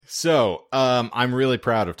So, I'm really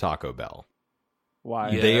proud of Taco Bell. Why?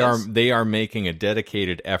 Yes. They are making a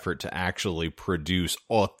dedicated effort to actually produce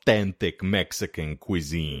authentic Mexican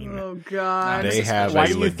cuisine. Oh God! They have Why a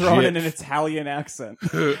do you throw in an Italian accent?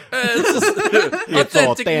 It's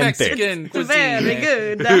authentic authentic. Mexican cuisine. Very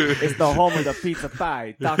good. It's the home of the pizza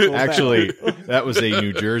pie. Taco Bell. Actually, that was a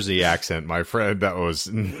New Jersey accent, my friend. That was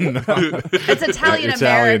not It's Italian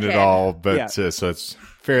Italian at American. all, but Yeah. so it's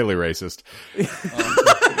fairly racist.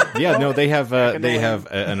 Yeah, no, they have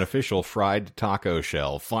an official fried taco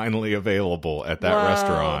shell finally available at that Wow.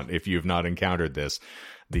 restaurant. If you've not encountered this,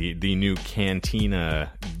 the new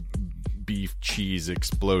Cantina beef cheese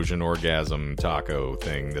explosion orgasm taco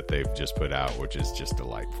thing that they've just put out, which is just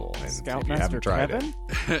delightful. And if you Scoutmaster haven't tried Kevin?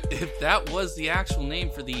 If that was the actual name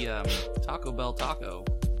for the Taco Bell taco,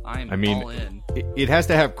 I mean, all in. it has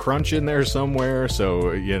to have crunch in there somewhere. So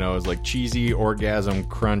it's like cheesy orgasm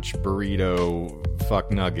crunch burrito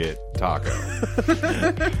fuck nugget taco.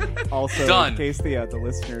 Also, Done. in case the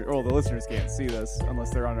listeners can't see this unless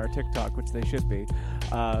they're on our TikTok, which they should be.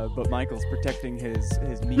 But Michael's protecting his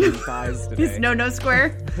meaty thighs today. He's no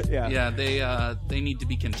square. Yeah. Yeah, they need to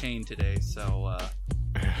be contained today. So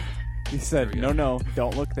He said, There we go. no,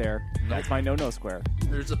 don't look there. That's my no square.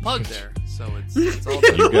 there's a pug there. So it's all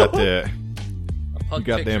You good. got A pug you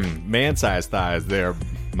got picture. them man-sized thighs there,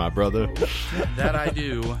 my brother. That I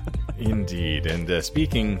do. Indeed. And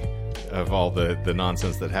speaking of all the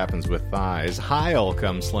nonsense that happens with thighs, hi, all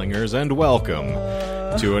cum slingers, and welcome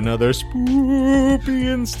to another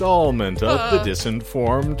spoopy installment of the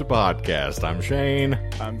Disinformed Podcast. I'm Shane,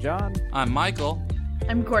 I'm John. I'm Michael.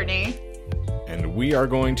 I'm Courtney. and we are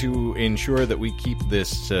going to ensure that we keep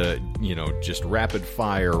this, just rapid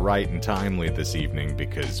fire, right and timely this evening,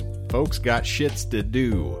 because folks got shits to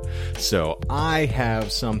do. So I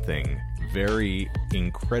have something very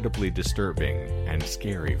incredibly disturbing and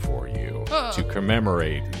scary for you to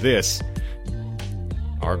commemorate this,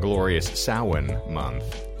 our glorious Samhain month.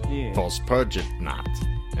 Yeah. Volspurgit not,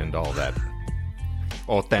 and all that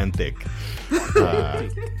authentic.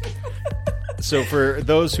 So for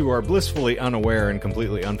those who are blissfully unaware and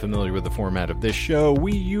completely unfamiliar with the format of this show,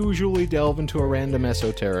 we usually delve into a random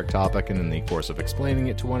esoteric topic, and in the course of explaining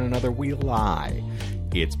it to one another, we lie.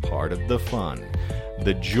 It's part of the fun.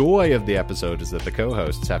 The joy of the episode is that the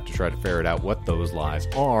co-hosts have to try to ferret out what those lies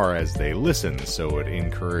are as they listen, so it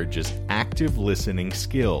encourages active listening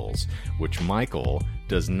skills, which Michael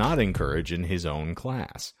does not encourage in his own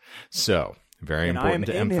class. So, very And I am important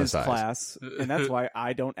to in his emphasize. class, and that's why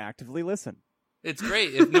I don't actively listen. It's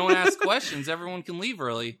great. If no one asks questions, everyone can leave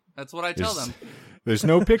early. That's what I tell them. There's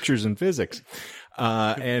no pictures in physics.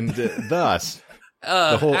 And thus,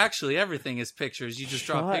 whole- Actually, everything is pictures. You just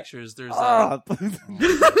draw Shut pictures. There's up.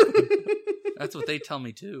 that's what they tell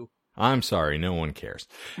me too. I'm sorry, no one cares.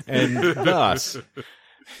 And thus,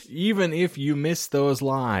 even if you miss those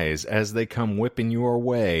lies as they come whipping your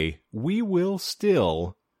way, we will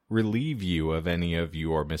still relieve you of any of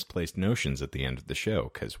your misplaced notions at the end of the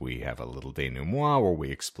show, because we have a little denouement where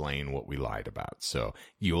we explain what we lied about. So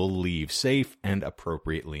you'll leave safe and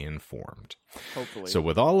appropriately informed. Hopefully. So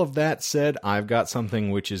with all of that said, I've got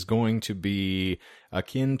something which is going to be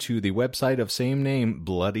akin to the website of same name,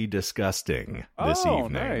 Bloody Disgusting, this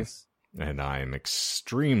evening. Nice. And I'm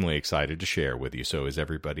extremely excited to share with you. So is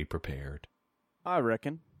everybody prepared? I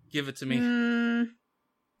reckon. Give it to me. Mm,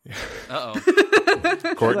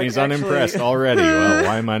 Uh-oh. Courtney's Like, unimpressed actually- already. Well,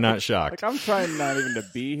 why am I not shocked? Like, I'm trying not even to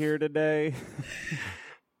be here today.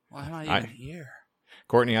 Why am I even here?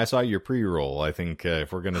 Courtney, I saw your pre-roll. I think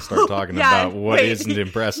if we're going to start talking Yeah, about what wait. isn't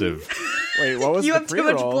impressive, Wait, what was you the have too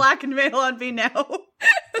much pre-roll? black and mail on me now.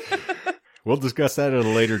 we'll discuss that at a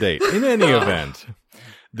later date. In any event,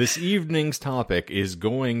 this evening's topic is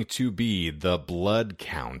going to be the Blood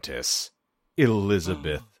Countess,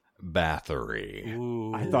 Elizabeth Bathory.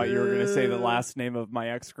 Ooh. I thought you were going to say the last name of my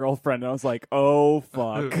ex-girlfriend, and I was like, oh,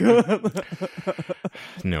 fuck.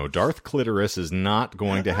 No, Darth Clitoris is not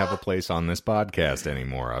going to have a place on this podcast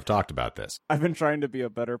anymore. I've talked about this. I've been trying to be a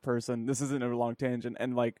better person. This isn't a long tangent.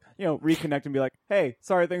 And, reconnect and be like, hey,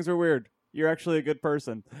 sorry, things are weird. You're actually a good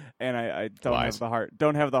person. And I don't Lies. have the heart.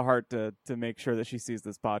 Don't have the heart to make sure that she sees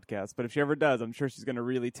this podcast. But if she ever does, I'm sure she's going to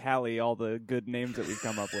really tally all the good names that we've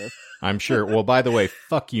come up with. I'm sure. Well, by the way,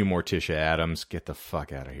 fuck you, Morticia Adams. Get the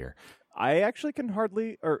fuck out of here. I actually can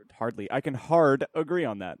I can hard agree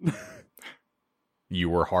on that. You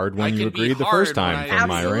were hard I when you can be agreed the hard first when time I- from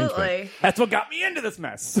my arrangement. Absolutely. That's what got me into this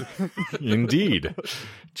mess. Indeed.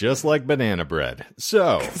 Just like banana bread.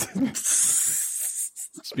 So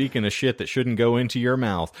Speaking of shit that shouldn't go into your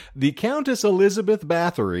mouth, the Countess Elizabeth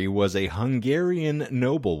Bathory was a Hungarian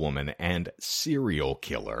noblewoman and serial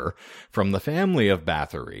killer from the family of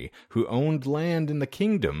Bathory, who owned land in the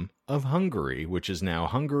Kingdom of Hungary, which is now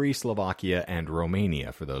Hungary, Slovakia, and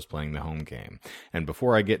Romania for those playing the home game. And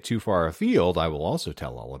before I get too far afield, I will also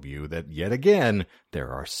tell all of you that, yet again, there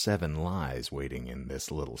are 7 lies waiting in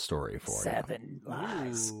this little story for you. 7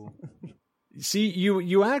 lies. See,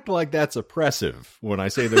 you act like that's oppressive when I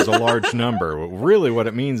say there's a large number. Really, what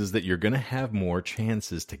it means is that you're going to have more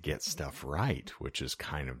chances to get stuff right, which is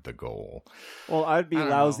kind of the goal. Well, I'd be I don't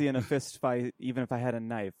lousy know. in a fist fight even if I had a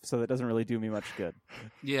knife, so that doesn't really do me much good.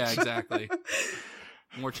 Yeah, exactly.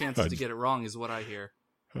 More chances to get it wrong is what I hear.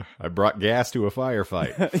 I brought gas to a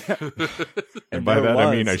firefight. And by there that,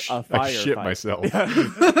 I mean was a I shit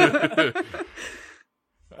firefight.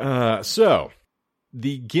 myself. So,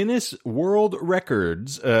 the Guinness World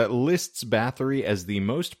Records lists Bathory as the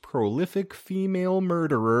most prolific female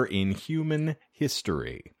murderer in human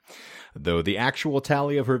history, though the actual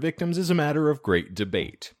tally of her victims is a matter of great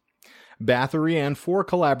debate. Bathory and 4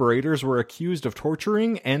 collaborators were accused of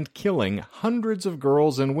torturing and killing hundreds of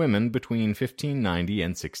girls and women between 1590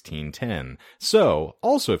 and 1610. So,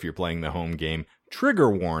 also if you're playing the home game,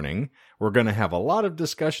 trigger warning, we're going to have a lot of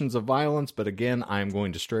discussions of violence, but again, I'm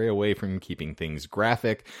going to stray away from keeping things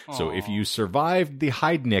graphic. So if you survived the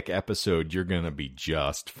Heidnik episode, you're going to be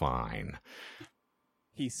just fine.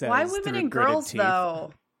 He says. Why women through and gritted girls, teeth.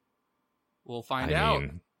 though? We'll find I out.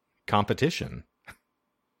 mean, competition.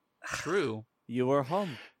 True. You are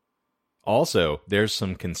home. Also, there's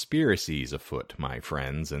some conspiracies afoot, my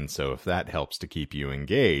friends, and so if that helps to keep you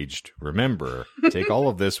engaged, remember, take all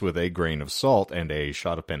of this with a grain of salt and a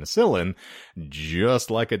shot of penicillin,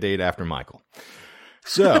 just like a date after Michael.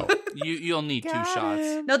 So, You'll need 2 Got shots.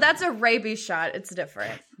 him. No, that's a rabies shot. It's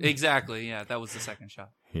different. Exactly. Yeah, that was the second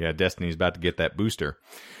shot. yeah, Destiny's about to get that booster.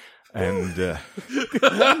 And Now.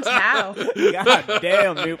 God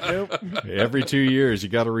damn, nope. every 2 years, you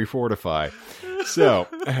got to refortify. So,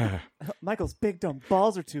 Michael's big dumb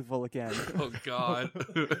balls are too full again. Oh, God.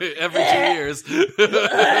 Every 2 years.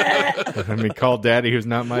 let me call daddy who's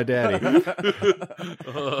not my daddy.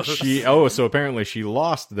 So apparently she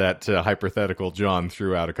lost that hypothetical John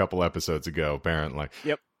threw out a couple episodes ago, apparently.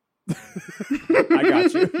 Yep. I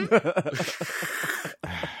got you.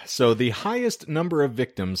 So the highest number of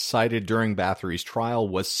victims cited during Bathory's trial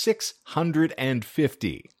was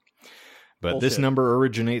 650. But this Bullshit. number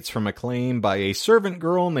originates from a claim by a servant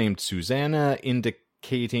girl named Susanna,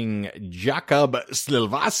 indicating Jakob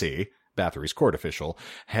Slivasi, Bathory's court official,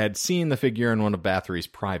 had seen the figure in one of Bathory's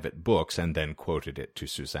private books and then quoted it to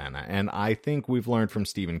Susanna. And I think we've learned from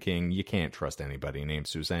Stephen King, you can't trust anybody named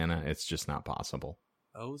Susanna. It's just not possible.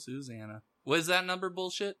 Oh, Susanna. Was that number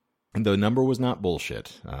bullshit? And the number was not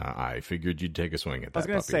bullshit. I figured you'd take a swing at that. I was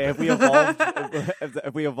going to puppy, say, but have we evolved?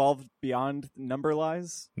 Have we evolved beyond number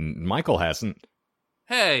lies? Michael hasn't.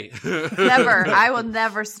 Hey. Never. I will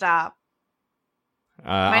never stop.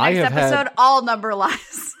 My I next have episode, all number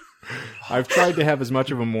lies. I've tried to have as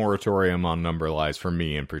much of a moratorium on number lies for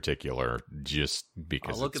me in particular, just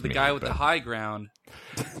because Oh, look it's at the me, guy with but- the high ground.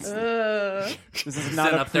 Ugh. This is not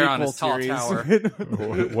Sitting a up there on his prequel tall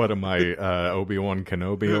series. What am I, Obi-Wan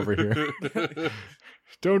Kenobi over here?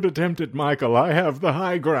 Don't attempt it, Michael. I have the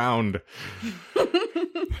high ground.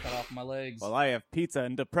 Cut off my legs. Well, I have pizza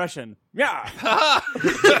and depression. Yeah. Have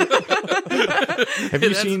you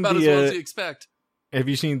That's seen about as well as you expect. Have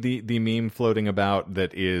you seen the meme floating about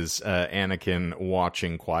that is Anakin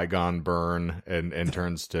watching Qui-Gon burn and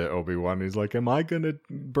turns to Obi-Wan? He's like, am I going to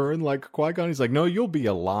burn like Qui-Gon? He's like, no, you'll be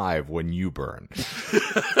alive when you burn.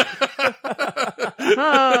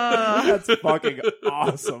 That's fucking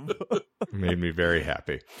awesome. Made me very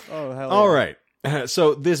happy. Oh, hell All yeah. right.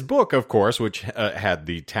 So this book, of course, which had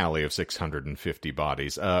the tally of 650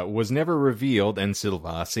 bodies, was never revealed, and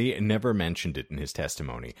Silvasi never mentioned it in his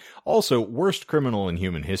testimony. Also, worst criminal in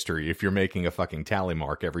human history if you're making a fucking tally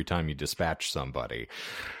mark every time you dispatch somebody.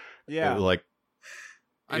 Yeah. Like,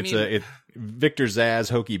 I it's mean- Victor Zsasz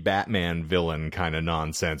hokey Batman villain kind of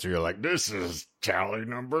nonsense. Where you're like, this is tally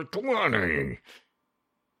number 20. At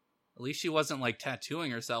least she wasn't like tattooing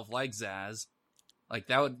herself like Zaz. Like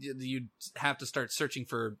that would, you'd have to start searching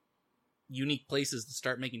for unique places to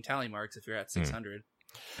start making tally marks if you're at 600.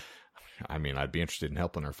 I mean, I'd be interested in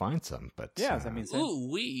helping her find some, but Yes, I mean, same. Ooh,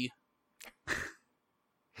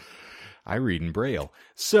 I read in Braille.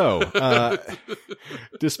 So,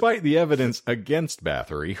 despite the evidence against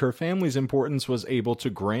Bathory, her family's importance was able to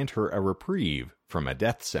grant her a reprieve from a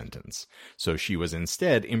death sentence. So she was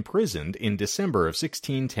instead imprisoned in December of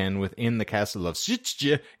 1610 within the castle of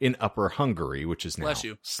Szycz in Upper Hungary, which is now Bless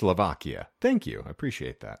you. Slovakia. Thank you. I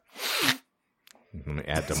appreciate that. Let me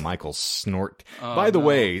add to Michael's snort. Oh, By the no.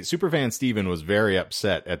 way, Superfan Steven was very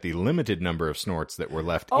upset at the limited number of snorts that were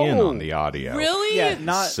left in on the audio. Really? Yeah,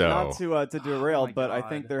 not So- to derail, Oh my but I God.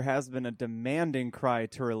 think there has been a demanding cry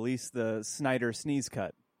to release the Snyder sneeze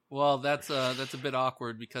cut. Well, that's a bit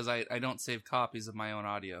awkward because I don't save copies of my own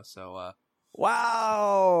audio. So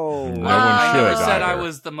Wow! No I one never should said I either.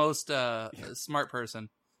 was the most smart person.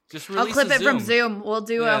 Just I'll release clip a it from Zoom. We'll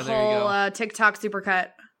do Yeah, a there you whole go. TikTok supercut.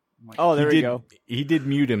 Oh, there he we did, go. He did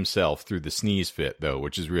mute himself through the sneeze fit, though,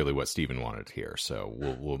 which is really what Steven wanted to hear. So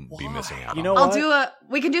we'll be missing out. You on know that. what?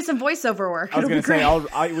 We can do some voiceover work. I was It'll be going to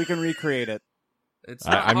great. say we can recreate it. It's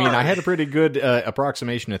not I mean, I hard. had a pretty good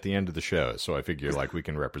approximation at the end of the show, so I figure like we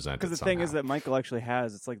can represent it. Because the thing is somehow. that Michael actually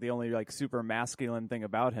has, it's like the only like super masculine thing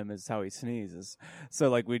about him is how he sneezes.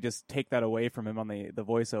 So like we just take that away from him on the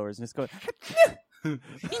voiceovers and just go,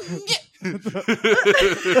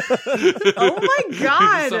 Oh my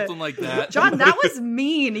God. Something like that. John, that was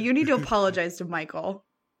mean. You need to apologize to Michael.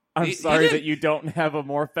 I'm He sorry didn't- that you don't have a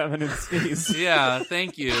more feminine sneeze. Yeah,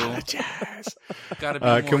 thank you. Gotta be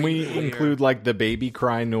more can we equal here. include like the baby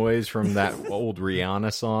cry noise from that old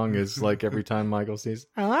Rihanna song? Is like every time Michael sneezes.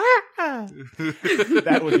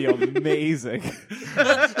 That would be amazing.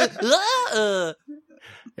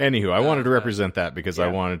 Anywho, I wanted to represent that because I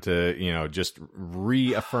Yeah. wanted to, just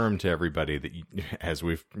reaffirm to everybody that, as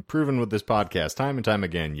we've proven with this podcast time and time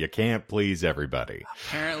again, you can't please everybody.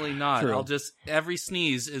 Apparently not. True. Every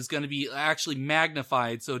sneeze is going to be actually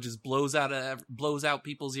magnified, so it just blows out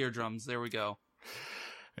people's eardrums. There we go.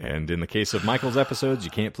 And in the case of Michael's episodes,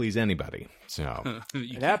 you can't please anybody. So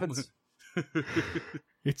It happens.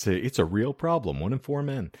 it's a real problem. 1 in 4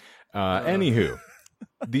 men. Anywho.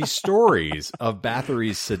 The stories of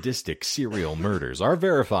Bathory's sadistic serial murders are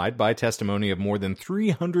verified by testimony of more than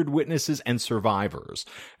 300 witnesses and survivors,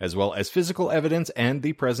 as well as physical evidence and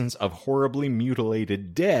the presence of horribly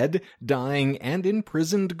mutilated dead, dying, and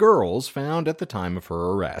imprisoned girls found at the time of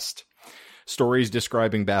her arrest. Stories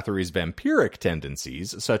describing Bathory's vampiric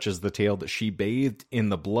tendencies, such as the tale that she bathed in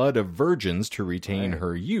the blood of virgins to retain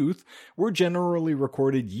her youth, were generally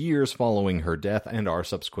recorded years following her death and are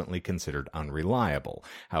subsequently considered unreliable.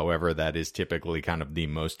 However, that is typically kind of the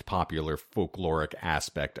most popular folkloric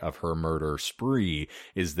aspect of her murder spree,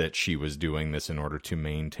 is that she was doing this in order to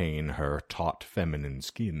maintain her taut feminine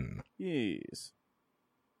skin. Yes.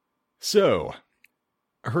 So,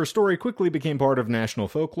 her story quickly became part of national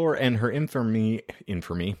folklore, and her infamy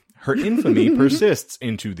persists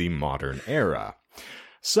into the modern era.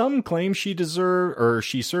 Some claim she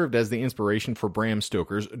served as the inspiration for Bram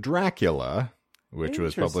Stoker's Dracula, which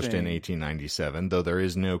was published in Interesting. 1897, though there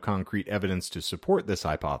is no concrete evidence to support this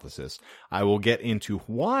hypothesis. I will get into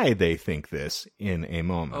why they think this in a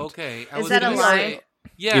moment. Okay. I Is was that a gonna lie? say-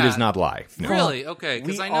 yeah. It is not lie. No. Really? Okay. We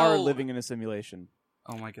Because I know. are living in a simulation.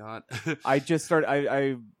 Oh my god. I just started.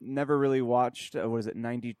 I never really watched. What is it?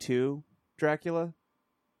 92 Dracula.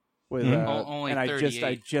 With Only and I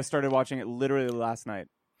 38. just started watching it literally last night.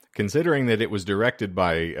 Considering that it was directed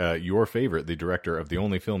by your favorite, the director of the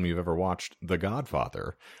only film you've ever watched, The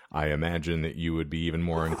Godfather, I imagine that you would be even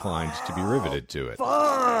more inclined to be riveted to it.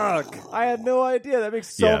 Fuck! I had no idea. That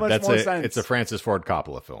makes so much more sense. It's a Francis Ford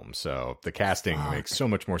Coppola film, so the casting makes so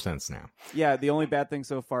much more sense now. Yeah, the only bad thing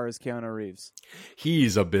so far is Keanu Reeves.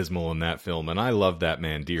 He's abysmal in that film, and I love that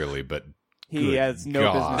man dearly, but He Good has no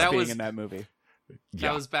God. business That being was- in that movie. yeah.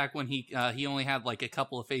 That was back when he only had like a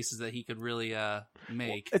couple of faces that he could really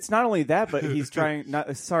make. It's not only that, but he's trying.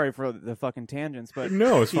 Not sorry for the fucking tangents, but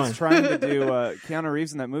No, it's he's fine. trying to do. Keanu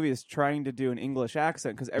Reeves in that movie is trying to do an English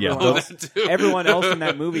accent because everyone Oh, else, that too. everyone else in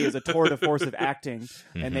that movie is a tour de force of acting,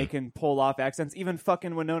 and Mm-hmm. they can pull off accents. Even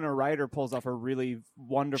fucking Winona Ryder pulls off a really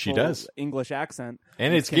wonderful She does. English accent,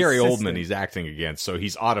 And it's Gary consistent. Oldman he's acting against, so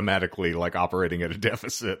he's automatically like operating at a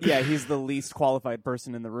deficit. Yeah, he's the least qualified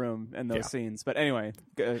person in the room in those Yeah. scenes. But anyway,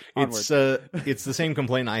 onward. It's the same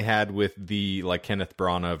complaint I had with the like Kenneth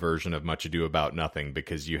Branagh version of Much Ado About Nothing,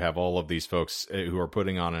 because you have all of these folks who are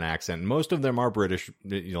putting on an accent. Most of them are British,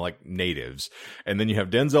 like natives, and then you have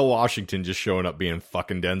Denzel Washington just showing up being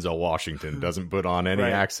fucking Denzel Washington, doesn't put on any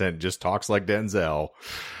Right. accent, just talks like Denzel.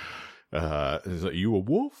 Is that you a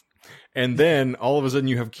wolf? And then all of a sudden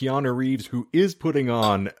you have Keanu Reeves, who is putting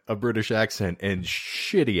on a British accent and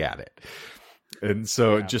shitty at it. And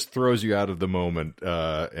so it just throws you out of the moment.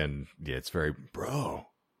 And yeah, it's very, bro.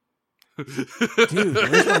 Dude,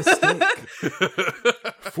 where's my steak?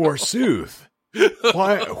 Forsooth,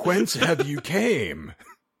 whence have you came?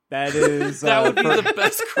 That is That would be the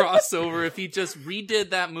best crossover if he just redid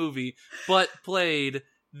that movie, but played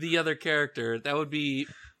the other character. That would be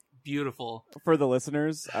beautiful. For the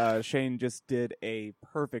listeners, Shane just did a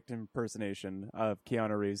perfect impersonation of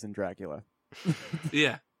Keanu Reeves in Dracula.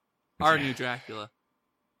 Yeah. Our new Dracula.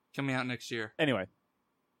 Coming out next year. Anyway.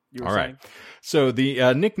 You were All saying? right. So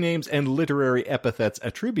the nicknames and literary epithets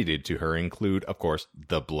attributed to her include, of course,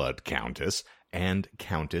 the Blood Countess and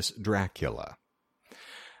Countess Dracula.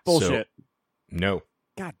 Bullshit. So, no,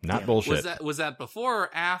 God not damn. bullshit. Was that before or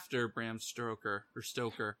after Bram Stoker or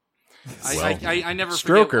Stoker? Well, I never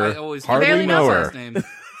Stroker, forget. I always hardly barely know know her. his name.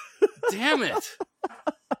 Damn it!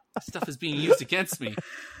 This stuff is being used against me.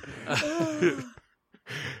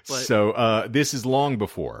 So this is long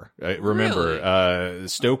before. Remember,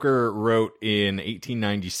 Stoker wrote in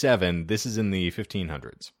 1897. This is in the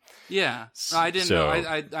 1500s. Yeah, I didn't So-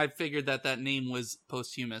 know. I figured that name was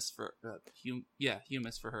posthumous for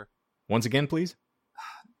humus for her. Once again, please.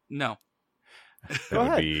 No, That Go would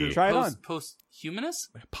ahead. be Try it on. posthumanous.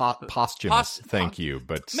 posthumous. Thank you,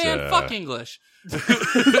 but Man, fuck English.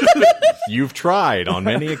 you've tried on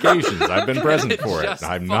many occasions. I've been present for it. Just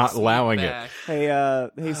I'm fucks not me allowing it. back. Hey,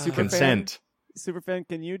 Superfan. Consent. Superfan,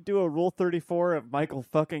 can you do a Rule 34 of Michael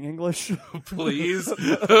fucking English? Please.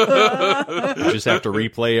 You just have to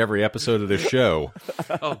replay every episode of this show.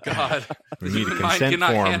 Oh God, We need a Mine consent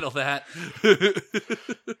cannot form. handle that.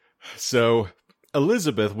 So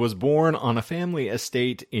Elizabeth was born on a family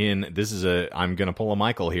estate in, I'm going to pull a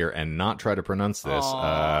Michael here and not try to pronounce this.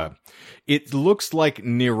 Aw. It looks like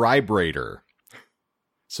Niribrator.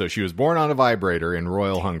 So she was born on a vibrator in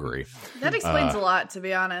Royal Hungary. That explains a lot, to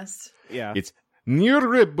be honest. Yeah. It's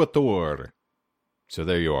Niribrator. So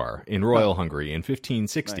there you are, in Royal Hungary in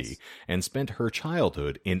 1560, Nice. and spent her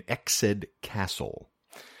childhood in Exed Castle.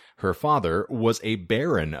 Her father was a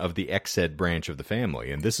baron of the Exed branch of the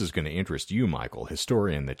family, and this is going to interest you, Michael,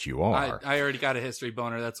 historian that you are. I already got a history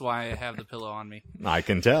boner. That's why I have the pillow on me. I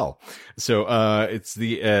can tell. So it's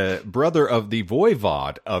the brother of the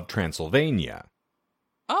voivod of Transylvania.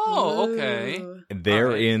 Oh, okay. Ooh.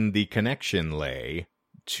 Therein the connection lay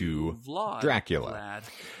to Vlad. Dracula.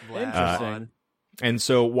 Vlad. Interesting. And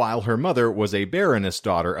so while her mother was a baroness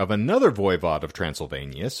daughter of another voivod of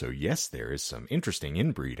Transylvania, so yes, there is some interesting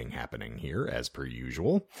inbreeding happening here, as per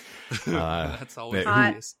usual, That's always who-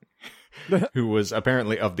 the case. who was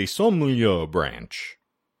apparently of the Somlyo branch.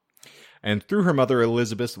 And through her mother,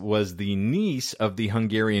 Elizabeth was the niece of the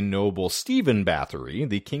Hungarian noble Stephen Bathory,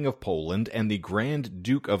 the King of Poland and the Grand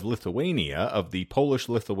Duke of Lithuania of the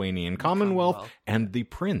Polish-Lithuanian Commonwealth, and the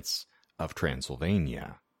Prince of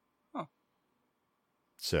Transylvania. Huh.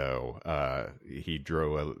 So he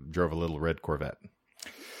drove a little red Corvette.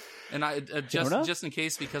 And I Jonah? just in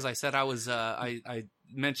case, because I said I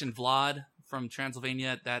mentioned Vlad from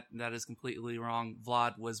Transylvania. That is completely wrong.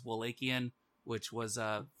 Vlad was Wallachian, which was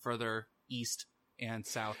further east and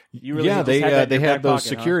south. You really Yeah, just had that in they your had back those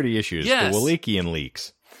pocket, huh? security issues, Yes. the Wallachian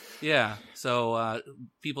leaks. Yeah. So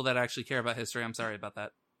people that actually care about history, I'm sorry about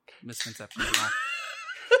that misconception. And all.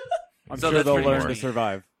 I'm So sure that's they'll pretty learn much to me.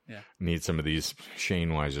 survive. Need some of these Shane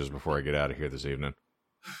Wisers before I get out of here this evening.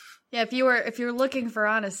 Yeah, if you're looking for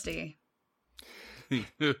honesty.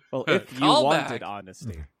 Well, if you Call wanted back.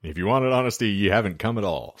 honesty. If you wanted honesty, you haven't come at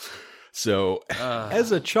all. So,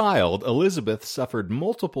 as a child, Elizabeth suffered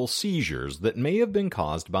multiple seizures that may have been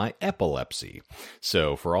caused by epilepsy.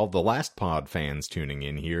 So, for all the Last Pod fans tuning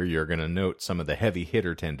in here, you're going to note some of the heavy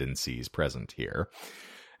hitter tendencies present here.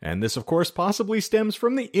 And this, of course, possibly stems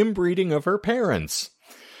from the inbreeding of her parents.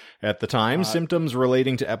 At the time, symptoms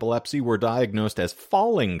relating to epilepsy were diagnosed as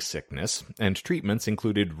falling sickness, and treatments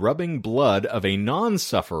included rubbing blood of a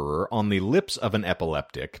non-sufferer on the lips of an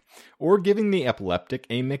epileptic, or giving the epileptic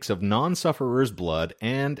a mix of non-sufferer's blood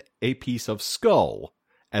and a piece of skull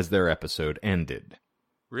as their episode ended.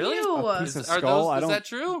 Really? Ew. A piece of Is skull? is that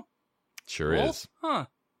true? Sure Wolf? is. Huh.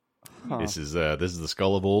 Huh. This is the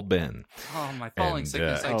skull of old Ben. Oh, my falling And,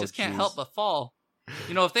 sickness. I oh, just can't jeez. help but fall.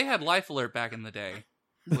 You know, if they had Life Alert back in the day,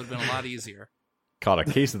 it would have been a lot easier. Caught a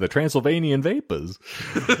case of the Transylvanian vapors.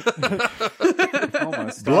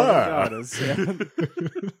 Almost. Blah. Goddess, yeah.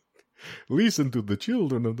 Listen to the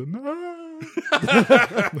children of the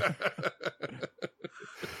night.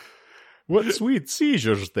 What sweet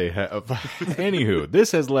seizures they have. Anywho,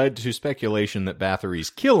 this has led to speculation that Bathory's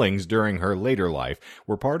killings during her later life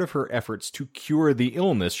were part of her efforts to cure the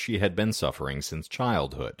illness she had been suffering since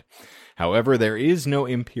childhood. However, there is no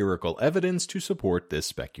empirical evidence to support this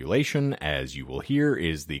speculation, as you will hear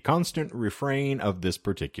is the constant refrain of this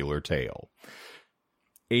particular tale.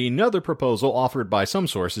 Another proposal offered by some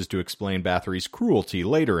sources to explain Bathory's cruelty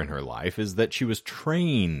later in her life is that she was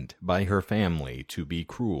trained by her family to be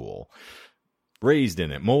cruel. Raised in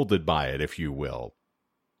it, molded by it, if you will.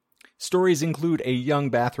 Stories include a young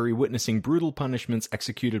Bathory witnessing brutal punishments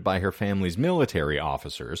executed by her family's military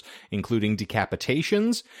officers, including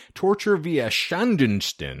decapitations, torture via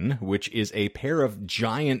Schandensten, which is a pair of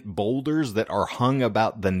giant boulders that are hung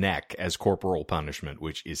about the neck as corporal punishment,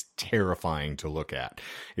 which is terrifying to look at.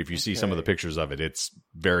 If you see some of the pictures of it, it's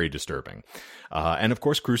very disturbing. And of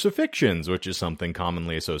course, crucifixions, which is something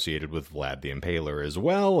commonly associated with Vlad the Impaler as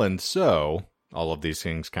well, and so all of these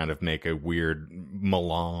things kind of make a weird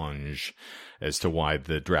melange as to why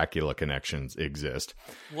the Dracula connections exist.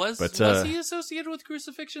 Was he associated with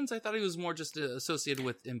crucifixions? I thought he was more just associated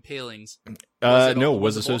with impalings.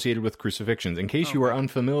 Was associated with crucifixions. In case you are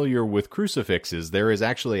unfamiliar with crucifixes, there is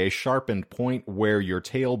actually a sharpened point where your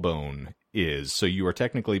tailbone is, so you are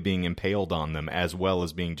technically being impaled on them as well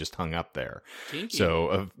as being just hung up there. Kinky.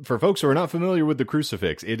 So for folks who are not familiar with the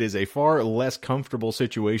crucifix, it is a far less comfortable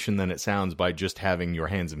situation than it sounds by just having your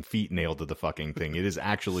hands and feet nailed to the fucking thing. It is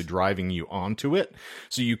actually driving you onto it,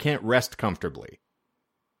 so you can't rest comfortably.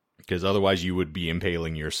 Because otherwise you would be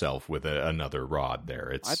impaling yourself with another rod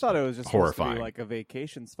there. I thought it was just horrifying. Supposed to be like a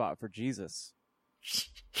vacation spot for Jesus.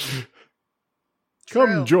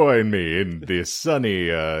 Come join me in the sunny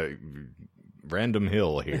random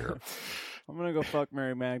hill here. I'm going to go fuck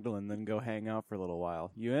Mary Magdalene, then go hang out for a little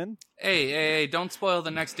while. You in? Hey, don't spoil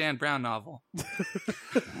the next Dan Brown novel.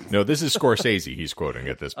 No, this is Scorsese he's quoting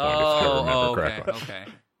at this point, if I remember correctly. Okay.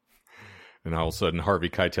 And all of a sudden, Harvey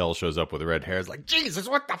Keitel shows up with red hair. It's like, Jesus,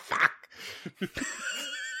 what the fuck?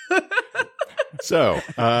 So,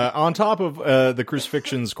 on top of the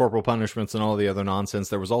crucifixions, corporal punishments, and all the other nonsense,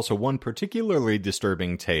 there was also one particularly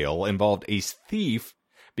disturbing tale involved a thief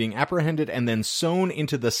being apprehended and then sewn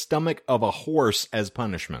into the stomach of a horse as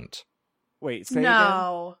punishment. Wait, say again?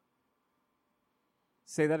 No.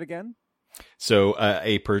 Say that again? So,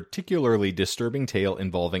 a particularly disturbing tale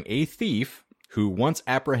involving a thief who, once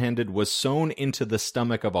apprehended, was sewn into the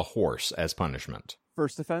stomach of a horse as punishment.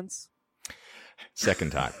 First offense?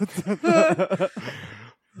 Second time.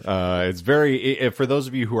 It's very, for those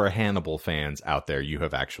of you who are Hannibal fans out there, you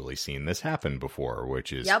have actually seen this happen before,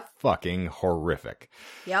 which is fucking horrific.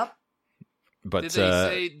 Yep. But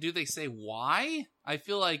do they say why? I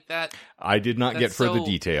feel like that. I did not get further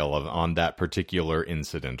detail on that particular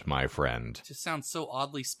incident, my friend. It just sounds so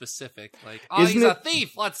oddly specific. Like, he's a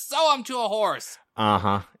thief. Let's sew him to a horse.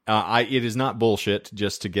 It is not bullshit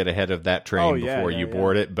just to get ahead of that train before you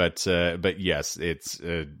board it, but yes, it's.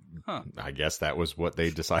 I guess that was what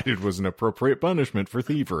they decided was an appropriate punishment for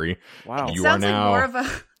thievery. Wow, it sounds like more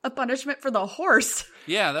of a punishment for the horse.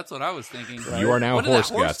 Yeah, that's what I was thinking. You are now what horse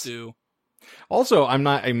did that horse guts. do? Also,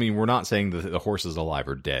 we're not saying that the horse is alive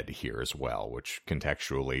or dead here as well, which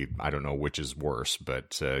contextually, I don't know which is worse,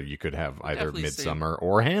 but you could have either Midsummer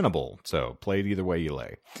or Hannibal, so play it either way you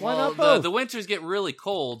lay. Well, the winters get really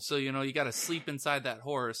cold, so, you got to sleep inside that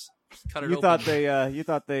horse. Cut it open. You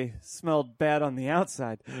thought they smelled bad on the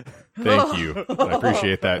outside. Thank you. I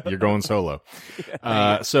appreciate that. You're going solo.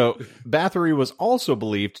 So Bathory was also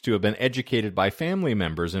believed to have been educated by family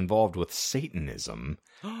members involved with Satanism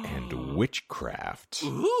and witchcraft.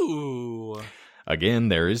 Ooh. Again,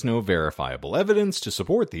 there is no verifiable evidence to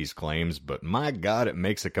support these claims, but my God, it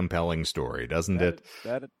makes a compelling story, doesn't it?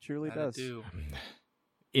 That it truly does.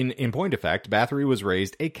 In point of fact, Bathory was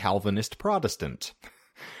raised a Calvinist Protestant.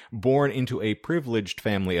 Born into a privileged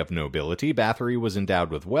family of nobility, Bathory was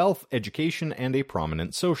endowed with wealth, education, and a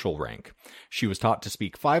prominent social rank. She was taught to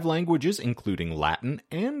speak 5 languages, including Latin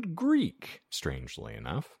and Greek, strangely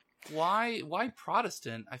enough. Why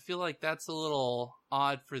Protestant? I feel like that's a little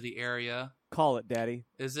odd for the area. Call it, Daddy.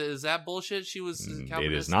 Is that bullshit? She was Calvinist?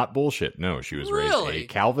 It is not bullshit. No, she was raised a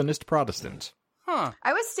Calvinist Protestant. Huh.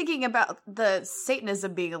 I was thinking about the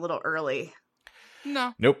Satanism being a little early.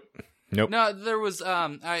 No. Nope. No, there was,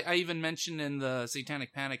 I even mentioned in the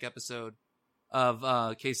Satanic Panic episode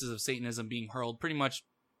of cases of Satanism being hurled pretty much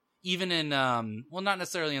even in, not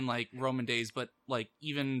necessarily in like Roman days, but like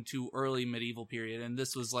even to early medieval period. And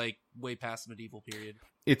this was like way past the medieval period.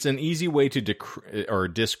 It's an easy way to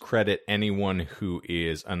discredit anyone who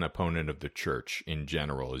is an opponent of the church in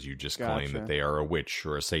general, as you just claim that they are a witch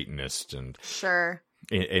or a Satanist. And sure.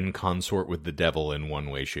 in consort with the devil in one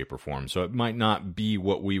way, shape, or form. So it might not be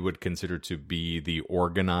what we would consider to be the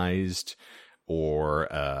organized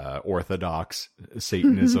or orthodox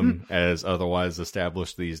Satanism as otherwise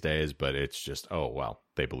established these days, but it's just, oh, well,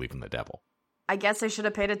 they believe in the devil. I guess I should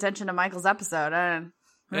have paid attention to Michael's episode.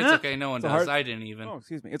 It's okay, no one does. I didn't even. Oh,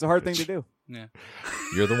 excuse me. It's a hard thing to do. Yeah.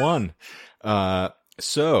 You're the one.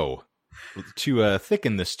 So, to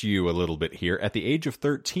thicken the stew a little bit here, at the age of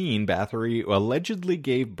 13, Bathory allegedly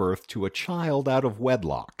gave birth to a child out of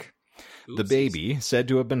wedlock. The baby, said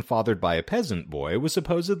to have been fathered by a peasant boy, was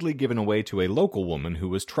supposedly given away to a local woman who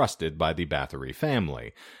was trusted by the Bathory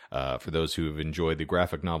family. For those who have enjoyed the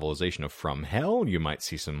graphic novelization of From Hell, you might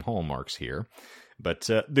see some hallmarks here. But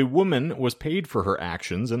the woman was paid for her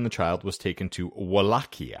actions, and the child was taken to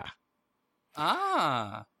Wallachia.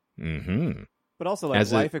 Ah. Mm-hmm. But also,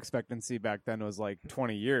 like, life expectancy back then was like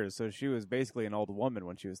 20 years, so she was basically an old woman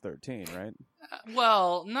when she was 13, right?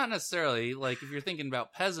 Well, not necessarily. Like, if you're thinking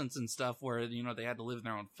about peasants and stuff where, you know, they had to live in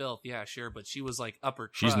their own filth, yeah, sure, but she was like upper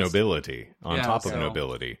crust. She's nobility on top of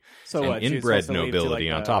nobility. So and what? inbred nobility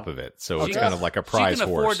on top of it. So it's kind of like a prize horse. She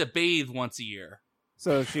can afford to bathe once a year.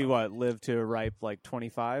 So she, lived to a ripe,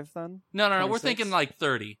 25 then? No, 26? We're thinking like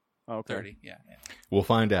 30. Okay. 30, yeah. We'll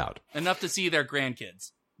find out. Enough to see their grandkids.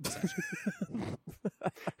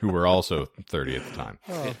 Who were also 30 at the time.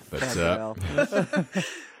 Oh, but,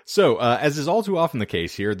 so, as is all too often the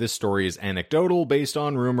case here, this story is anecdotal, based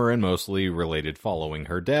on rumor, and mostly related following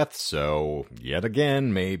her death, so, yet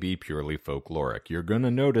again, may be purely folkloric. You're going to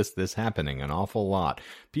notice this happening an awful lot.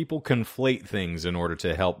 People conflate things in order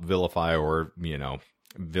to help vilify or,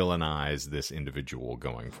 villainize this individual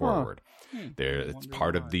going forward. It's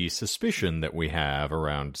part of the suspicion that we have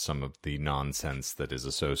around some of the nonsense that is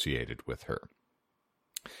associated with her.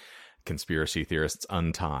 Conspiracy theorists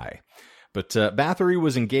untie. But Bathory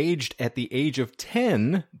was engaged at the age of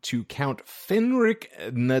 10 to Count Fenrik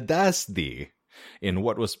Nadasdy in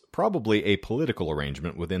what was probably a political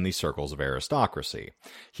arrangement within the circles of aristocracy.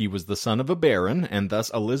 He was the son of a baron, and thus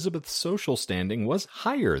Elizabeth's social standing was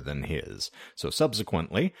higher than his. So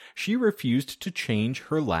subsequently, she refused to change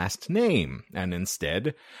her last name, and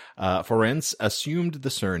instead, Ferenc assumed the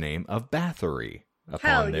surname of Bathory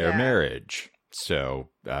upon their marriage. So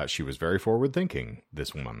she was very forward-thinking,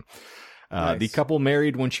 this woman. Nice. The couple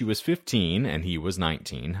married when she was 15 and he was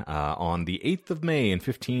 19 on the 8th of May in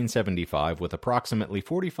 1575 with approximately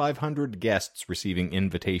 4,500 guests receiving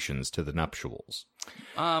invitations to the nuptials.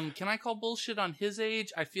 Can I call bullshit on his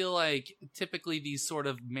age? I feel like typically these sort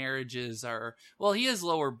of marriages are... Well, he is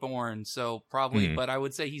lower born, so probably, but I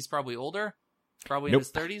would say he's probably older. Probably in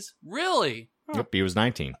his 30s. Really? Huh. Yep, he was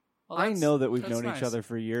 19. Well, I know that we've known each other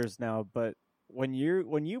for years now, but... When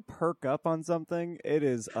you perk up on something, it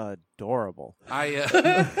is adorable.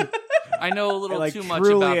 I know a little too much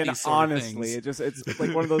about these sort honestly, of things. It's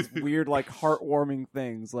like one of those weird, heartwarming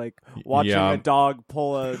things, like watching a dog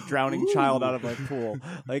pull a drowning child out of a pool.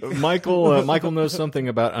 Like Michael knows something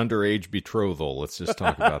about underage betrothal. Let's just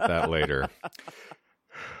talk about that later.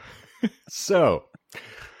 So,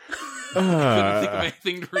 couldn't think of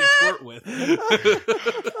anything to retort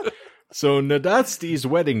with. So Nadasdy's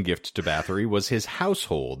wedding gift to Bathory was his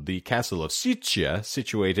household, the castle of Sitcha,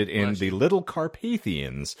 situated in the Little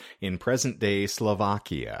Carpathians in present-day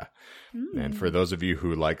Slovakia. And for those of you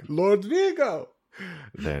who like Lord Vigo,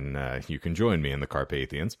 then you can join me in the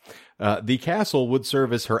Carpathians. The castle would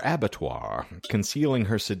serve as her abattoir, concealing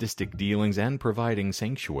her sadistic dealings and providing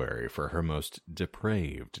sanctuary for her most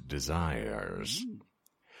depraved desires.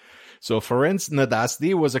 So Ferenc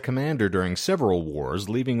Nadasdy was a commander during several wars,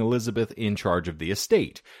 leaving Elizabeth in charge of the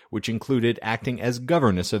estate, which included acting as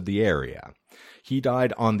governess of the area. He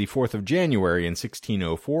died on the 4th of January in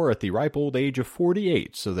 1604 at the ripe old age of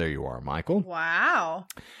 48. So there you are, Michael. Wow.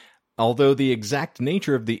 Although the exact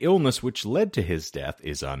nature of the illness which led to his death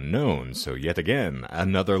is unknown, so yet again,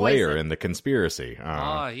 another layer in the conspiracy.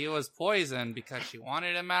 He was poisoned because she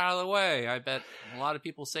wanted him out of the way. I bet a lot of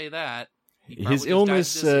people say that. His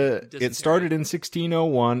illness, it started in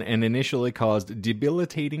 1601 and initially caused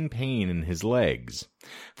debilitating pain in his legs.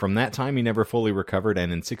 From that time, he never fully recovered,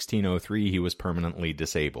 and in 1603, he was permanently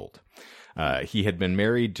disabled. He had been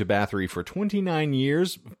married to Bathory for 29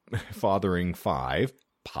 years, fathering 5,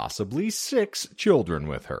 possibly 6 children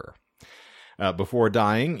with her. Before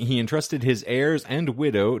dying, he entrusted his heirs and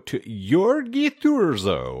widow to Georgi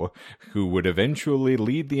Thurzo, who would eventually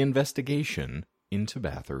lead the investigation into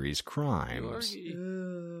Bathory's crimes.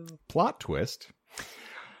 Plot twist.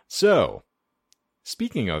 So,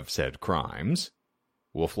 speaking of said crimes,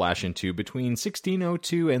 We'll flash into between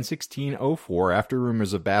 1602 and 1604, after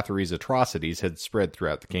rumors of Bathory's atrocities had spread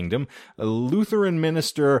throughout the kingdom. A Lutheran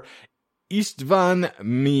minister, Istvan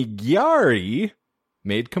Magyari,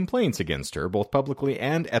 made complaints against her, both publicly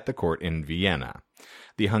and at the court in Vienna.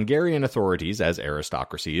 The Hungarian authorities, as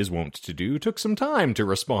aristocracy is wont to do, took some time to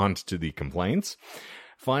respond to the complaints.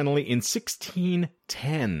 Finally, in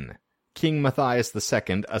 1610, King Matthias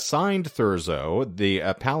II assigned Thurzo, the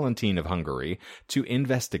Palatine of Hungary, to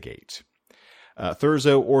investigate.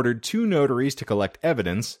 Thurzo ordered 2 notaries to collect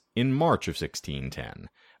evidence in March of 1610.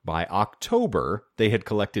 By October, they had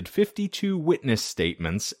collected 52 witness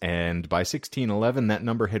statements, and by 1611, that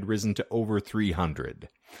number had risen to over 300.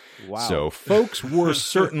 Wow. So folks were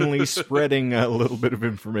certainly spreading a little bit of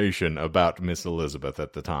information about Miss Elizabeth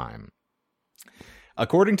at the time.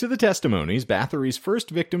 According to the testimonies, Bathory's first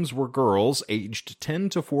victims were girls aged 10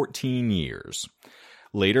 to 14 years.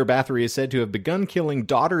 Later, Bathory is said to have begun killing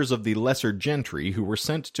daughters of the lesser gentry who were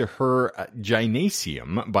sent to her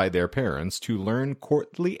gymnasium by their parents to learn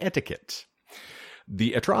courtly etiquette.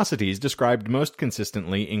 The atrocities described most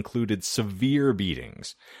consistently included severe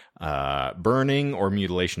beatings, burning or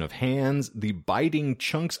mutilation of hands, the biting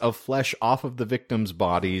chunks of flesh off of the victims'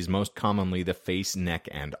 bodies, most commonly the face, neck,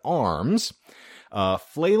 and arms,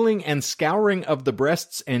 flailing and scouring of the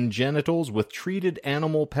breasts and genitals with treated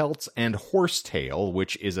animal pelts and horsetail,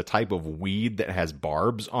 which is a type of weed that has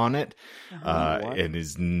barbs on it, and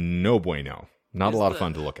is no bueno. Not a lot of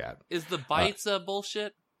fun to look at. Is the bites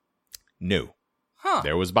bullshit? No. Huh.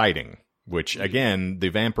 There was biting, which, again, the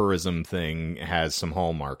vampirism thing has some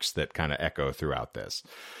hallmarks that kind of echo throughout this.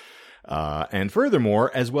 And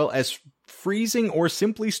furthermore, as well as freezing or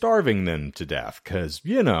simply starving them to death, because,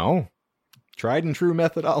 tried and true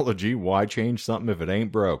methodology, why change something if it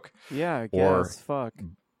ain't broke? Yeah, I guess. Fuck.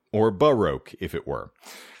 Or baroque, if it were.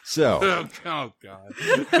 So. Oh, God.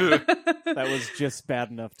 That was just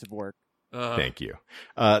bad enough to work. Thank you.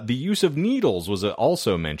 The use of needles was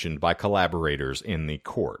also mentioned by collaborators in the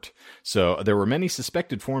court. So there were many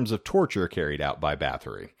suspected forms of torture carried out by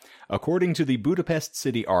Bathory. According to the Budapest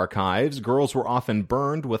City Archives, girls were often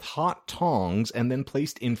burned with hot tongs and then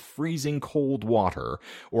placed in freezing cold water,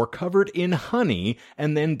 or covered in honey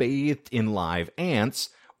and then bathed in live ants,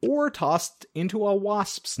 or tossed into a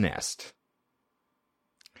wasp's nest.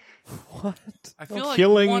 What? I feel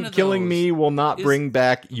like killing me will not bring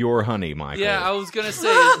back your honey, Michael. Yeah, I was gonna say,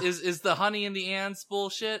 is the honey and the ants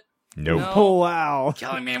bullshit? Nope. No. Oh, wow.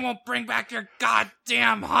 Killing me won't bring back your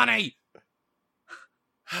goddamn honey.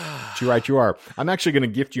 You're right, you are. I'm actually going to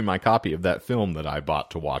gift you my copy of that film that I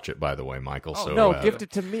bought to watch it, by the way, Michael. Oh, so No, gift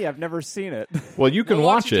it to me. I've never seen it. Well, you can We'll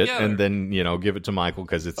watch watch it together. and then, give it to Michael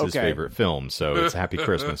because it's his favorite film. So it's Happy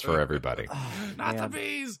Christmas for everybody. Not the Man.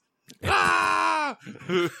 bees. Ah!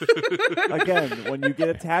 Again, when you get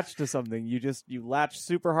attached to something, you latch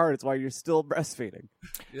super hard. It's why you're still breastfeeding.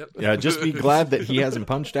 Yep. Yeah, just be glad that he hasn't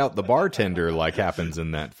punched out the bartender like happens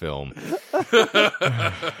in that film.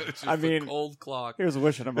 It's just I mean, a cold clock. Here's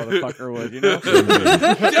wishing a motherfucker would, Do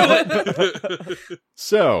it.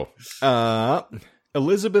 So,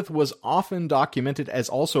 Elizabeth was often documented as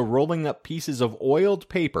also rolling up pieces of oiled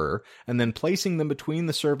paper and then placing them between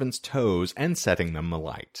the servants' toes and setting them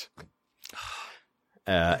alight.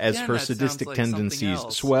 As Again, her that sounds sadistic like tendencies something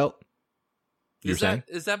else. swell. You're saying?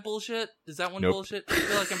 Is that bullshit? Is that one Nope. bullshit? I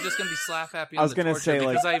feel like I'm just gonna be slap happy. I was going gonna to say,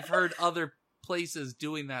 because like- I've heard other places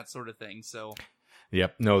doing that sort of thing. So,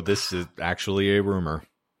 Yep. No, this is actually a rumor.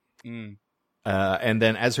 And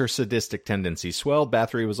then as her sadistic tendencies swelled,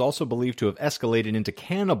 Bathory was also believed to have escalated into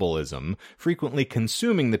cannibalism, frequently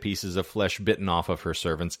consuming the pieces of flesh bitten off of her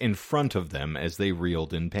servants in front of them as they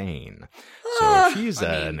reeled in pain. So she's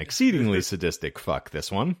an exceedingly sadistic fuck,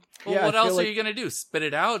 this one. well, Yeah, I what feel else are like- you gonna do? Spit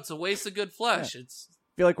it out? It's a waste of good flesh. It's I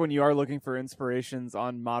feel like when you are looking for inspirations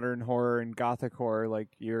on modern horror and gothic horror, like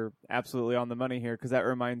you're absolutely on the money here, because that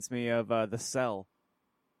reminds me of The Cell.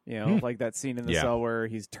 Like that scene in The Yeah. Cell where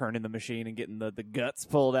he's turning the machine and getting the guts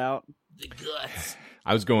pulled out. the guts.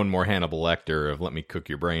 I was going more Hannibal Lecter of let me cook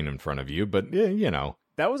your brain in front of you, but,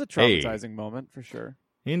 That was a traumatizing moment for sure.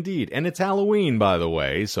 Indeed. And it's Halloween, by the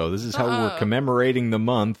way, so this is how we're commemorating the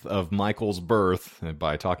month of Michael's birth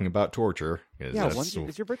by talking about torture. Yeah,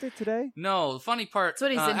 is your birthday today? No, the funny part. That's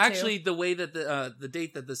what he's into. Actually, the way that the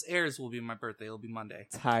date that this airs will be my birthday. It'll be Monday.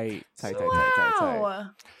 Tight.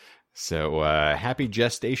 Wow. So, happy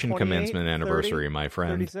gestation 28, commencement anniversary, 30, my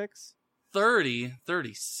friend. 36?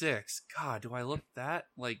 36. God, do I look that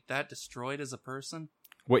destroyed as a person?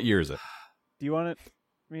 What year is it? Do you want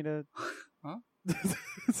me to... Huh?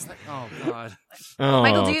 Oh God. Oh,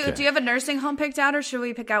 Michael, do okay. you have a nursing home picked out, or should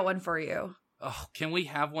we pick out one for you? Oh, can we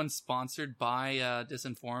have one sponsored by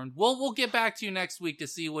Disinformed? We'll get back to you next week to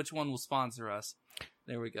see which one will sponsor us.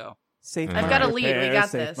 There we go. Safe I've got a lead. We got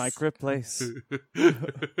Safe this. Micro Place.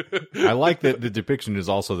 I like that the depiction is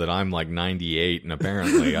also that I'm like 98 and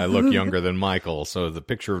apparently I look younger than Michael, so the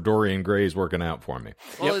picture of Dorian Gray is working out for me.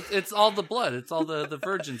 Well, it's all the blood. It's all the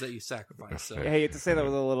virgins that you sacrifice. So. Hey, you have to say that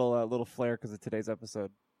with a little flair because of today's episode.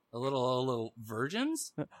 A little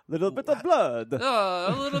virgins? Little bit of blood.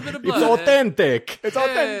 A little bit of It's blood. authentic. It's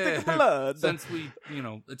authentic blood. Since we,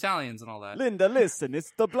 Italians and all that. Linda, listen,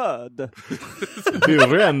 it's the blood. The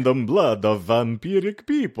random blood of vampiric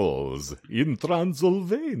peoples in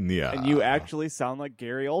Transylvania. And you actually sound like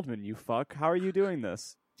Gary Oldman, you fuck. How are you doing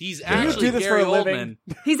this? He's Do you actually do this Gary for a living?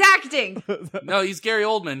 Oldman. He's acting. No, he's Gary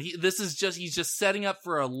Oldman. He's just setting up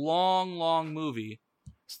for a long, long movie.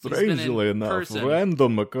 Strangely enough, person.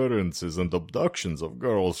 random occurrences and abductions of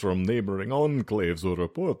girls from neighboring enclaves were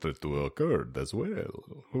reported to have occurred as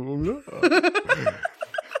well.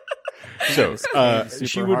 So,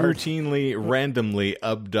 she would routinely, randomly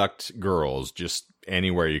abduct girls just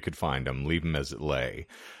anywhere you could find them, leave them as it lay.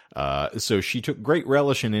 So she took great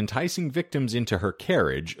relish in enticing victims into her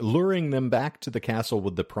carriage, luring them back to the castle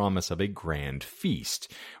with the promise of a grand feast,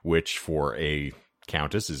 which for a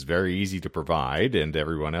Countess is very easy to provide, and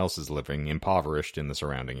everyone else is living impoverished in the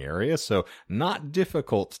surrounding area, so not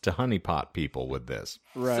difficult to honeypot people with this.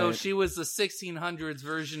 Right. So she was the 1600s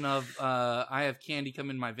version of I have candy come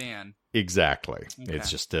in my van. Exactly. Okay. It's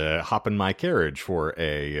just hop in my carriage for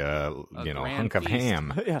a grand hunk of feast.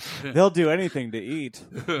 ham. Yeah, they'll do anything to eat.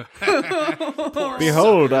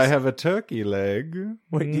 Behold, I have a turkey leg.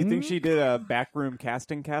 Wait, do you think she did a backroom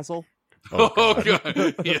casting castle? Oh,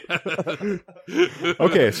 God. Yeah.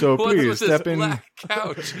 Okay, so What's please with this step in, black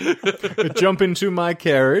couch. jump into my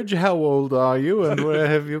carriage. How old are you, and where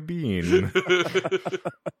have you been?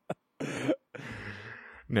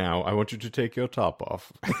 Now, I want you to take your top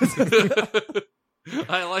off.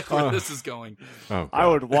 I like where this is going. Oh, I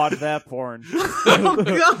would watch that porn. Oh,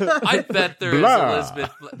 God. I bet there is Blah.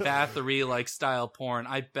 Elizabeth Bathory like style porn.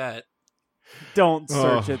 I bet. Don't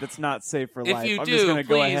search Oh. it. It's not safe for If life. you I'm just do, gonna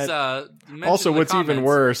go please ahead. mention Also, in the what's even comments.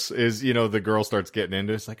 worse is, the girl starts getting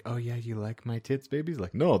into it. It's like, oh, yeah, you like my tits, baby? He's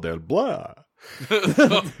like, no, they're blah.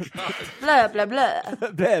 Oh, God. Blah, blah, blah.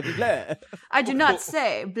 Blah, blah. I do not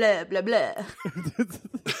say blah, blah, blah.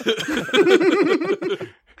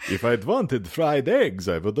 If I'd wanted fried eggs,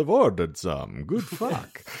 I would have ordered some. Good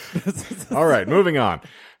fuck. All right, moving on.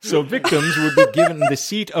 So victims would be given the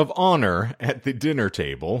seat of honor at the dinner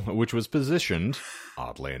table, which was positioned,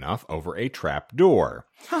 oddly enough, over a trap door.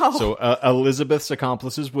 Oh. So Elizabeth's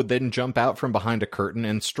accomplices would then jump out from behind a curtain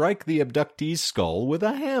and strike the abductee's skull with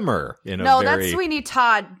a hammer. No, that's Sweeney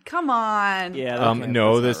Todd. Come on. Yeah.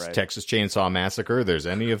 No, that's this not right. Texas Chainsaw Massacre. There's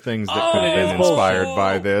any of things that could have it been is inspired bullshit.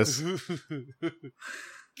 by this.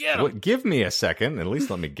 Get him. What, give me a second. At least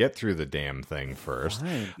let me get through the damn thing first.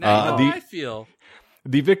 Fine. Now you know the- how I feel.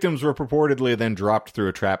 The victims were purportedly then dropped through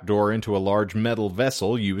a trapdoor into a large metal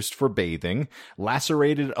vessel used for bathing,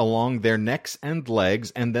 lacerated along their necks and legs,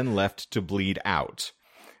 and then left to bleed out.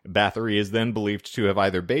 Bathory is then believed to have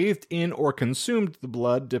either bathed in or consumed the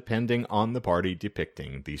blood, depending on the party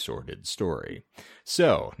depicting the sordid story.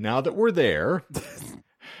 So, now that we're there,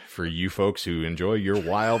 for you folks who enjoy your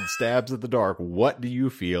wild stabs at the dark, what do you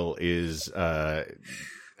feel is a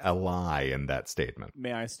lie in that statement?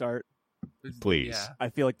 May I start? Please. Yeah. I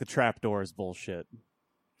feel like the trapdoor is bullshit.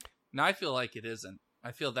 No, I feel like it isn't.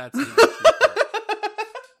 I feel that's the issue.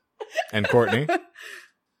 And Courtney?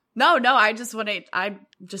 No, I'm just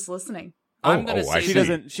listening. I'm gonna I say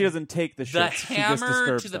see. She doesn't take the the shit. She just hammer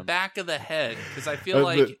disturbs to the them. back of the head, because I feel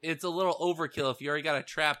like the- it's a little overkill if you already got a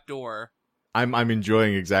trap door. I'm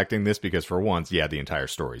enjoying exacting this because for once, yeah, the entire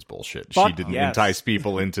story's bullshit. She Fuck didn't yes. entice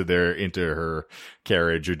people into her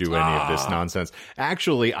carriage or do any of this nonsense.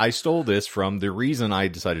 Actually, I stole this from the reason I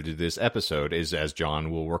decided to do this episode is, as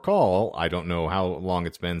John will recall, I don't know how long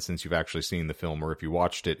it's been since you've actually seen the film or if you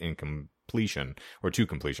watched it in completion or to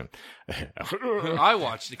completion. I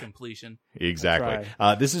watched the completion. Exactly.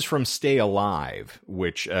 This is from Stay Alive,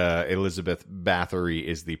 which Elizabeth Bathory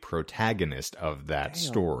is the protagonist of that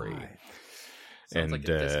story. Sounds And like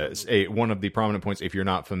a disco one of the prominent points, if you're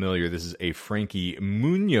not familiar, this is a Frankie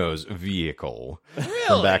Munoz vehicle from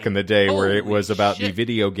Really? back in the day where it Holy was about the shit.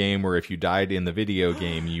 video game where if you died in the video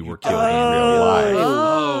game, you were killed in real life.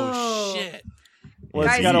 Oh, shit. Well,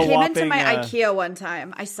 it's Guys, got he a came into whopping, my IKEA one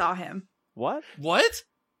time. I saw him. What? What?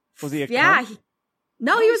 Was he a Yeah. cunt?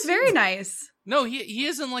 No, he was very nice. No, he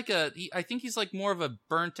isn't like I think he's like more of a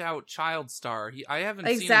burnt out child star. I haven't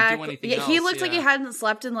seen him do Exactly. anything Yeah, else. he looked like he hadn't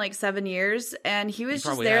slept in like 7 years, and he was just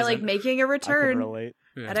probably there hasn't. like making a I can return relate.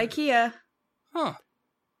 at IKEA. Huh.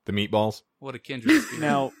 The meatballs? What a kindred spirit.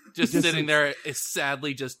 Now, just sitting there,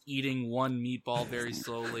 sadly just eating one meatball very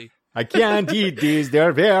slowly. I can't eat these.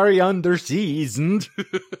 They're very underseasoned.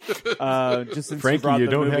 Just since Frankie, brought you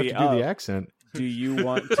the don't have to movie do up, the accent. do you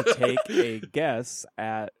want to take a guess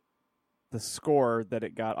at the score that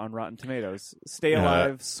it got on Rotten Tomatoes? Stay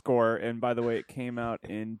Alive score, and by the way, it came out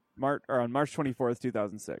in on March 24th,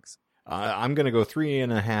 2006. I'm going to go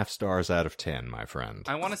 3.5 stars out of 10, my friend.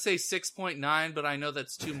 I want to say 6.9, but I know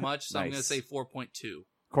that's too much, so I'm going to say 4.2.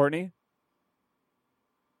 Courtney?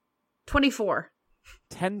 24.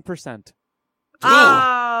 10%.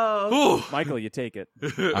 Oh. Michael, you take it.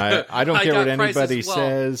 I don't I care got what anybody Crisis- well,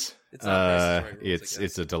 says. it's not Crisis Right Rules, I It's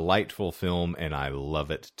guess. a delightful film, and I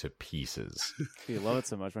love it to pieces. If you love it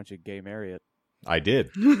so much, why don't you gay marry it? I did.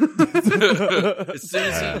 As soon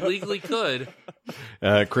as he legally could.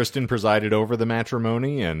 Kristen presided over the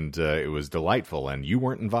matrimony, and it was delightful, and you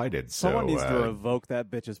weren't invited. Someone so, needs to revoke that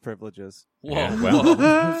bitch's privileges. Whoa. Yeah,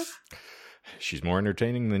 well, she's more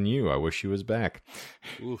entertaining than you. I wish she was back.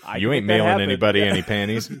 Oof. I You can ain't make that mailing happen. anybody Yeah. any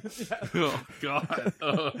panties. Oh, God.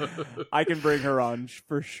 I can bring her on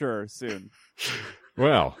for sure soon.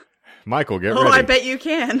 Well, Michael, get Oh, ready. I bet you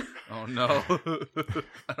can. Oh, no.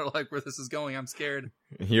 I don't like where this is going. I'm scared.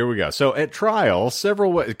 Here we go. So at trial,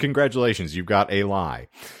 congratulations, you got a lie.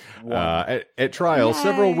 At trial,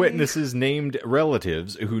 several Yay. witnesses named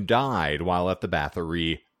relatives who died while at the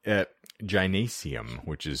Bathory gymnasium,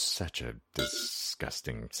 which is such a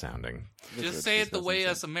disgusting sounding. Just say it the way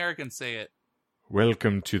us Americans say it.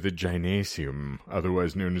 Welcome to the gymnasium,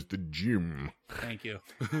 otherwise known as the gym. Thank you.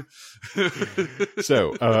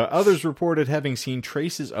 So, others reported having seen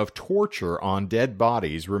traces of torture on dead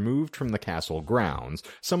bodies removed from the castle grounds,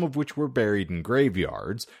 some of which were buried in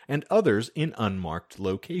graveyards, and others in unmarked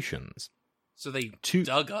locations. So they Two-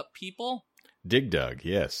 dug up people? Dug,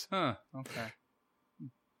 yes. Huh. Okay.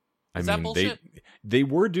 I Is that mean, bullshit? they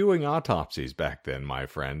were doing autopsies back then, my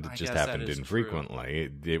friend. It I just guess that happened is infrequently.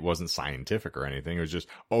 It wasn't scientific or anything. It was just,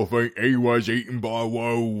 I think he was eaten by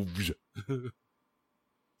wolves.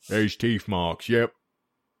 There's teeth marks. Yep.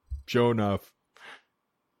 Sure enough.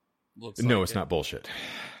 Looks No, like it's it. not bullshit.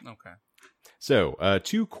 Okay. So,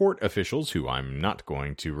 two court officials, who I'm not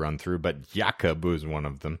going to run through, but Jakob was one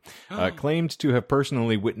of them, claimed to have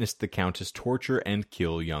personally witnessed the Countess torture and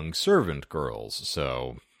kill young servant girls.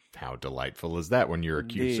 So, how delightful is that when your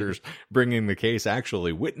accusers bringing the case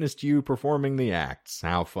actually witnessed you performing the acts?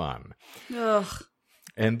 How fun. Ugh.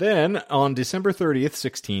 And then, on December 30th,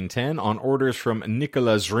 1610, on orders from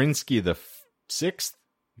Nicola Zrinski the Sixth,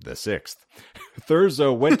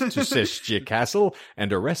 Thurzo went to Seshche Castle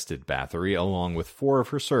and arrested Bathory along with 4 of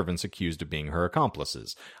her servants accused of being her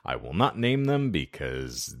accomplices. I will not name them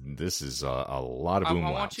because this is a lot of I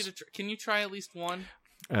umlauts. want you to. Can you try at least one,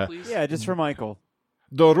 please? Yeah, just for Michael.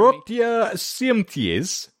 Dorotia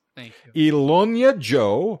Simties, Thank you. Ilonia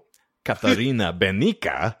Joe, Katarina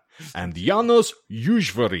Benica, and Janos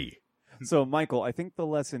Yuzhvari. So, Michael, I think the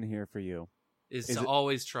lesson here for you Is Is to it-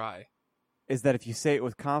 always try. is that if you say it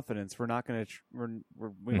with confidence, we're not going to,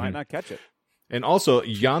 we might not catch it. And also,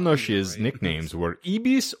 Janos's Right. nicknames were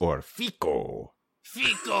Ibis or Fico.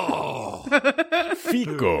 Fico!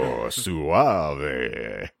 Fico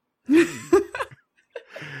Suave.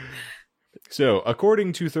 So,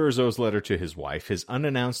 according to Thurzo's letter to his wife, his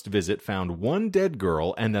unannounced visit found one dead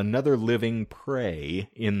girl and another living prey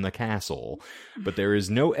in the castle, but there is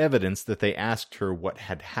no evidence that they asked her what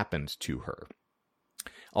had happened to her.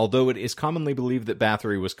 Although it is commonly believed that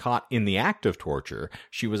Bathory was caught in the act of torture,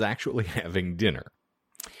 she was actually having dinner.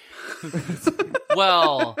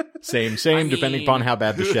 Well, Same, I depending mean- upon how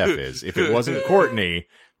bad the chef is. If it wasn't Courtney,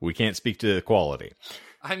 we can't speak to the quality.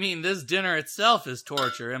 I mean, this dinner itself is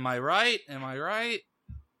torture. Am I right? Am I right?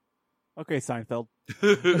 Okay, Seinfeld.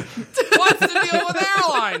 What's the deal with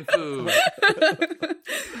airline food?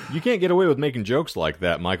 You can't get away with making jokes like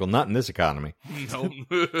that, Michael, not in this economy. Nope.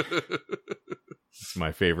 It's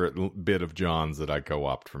my favorite bit of John's that I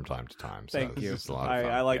co-opt from time to time. So Thank this you. is a lot of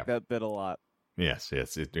fun. I like Yeah. that bit a lot. Yes,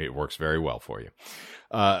 it works very well for you.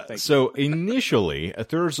 Thank So initially,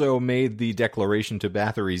 Thurzo made the declaration to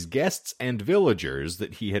Bathory's guests and villagers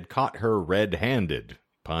that he had caught her red-handed.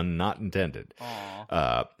 Pun not intended.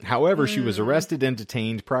 Aw. However, she was arrested and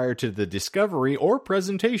detained prior to the discovery or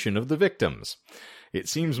presentation of the victims. It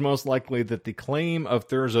seems most likely that the claim of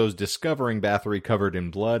Thurzo's discovering Bathory covered in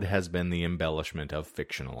blood has been the embellishment of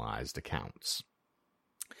fictionalized accounts.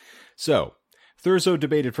 So, Thurzo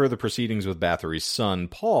debated further proceedings with Bathory's son,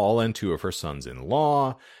 Paul, and 2 of her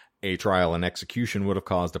sons-in-law. A trial and execution would have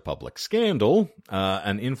caused a public scandal.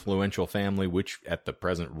 An influential family which at the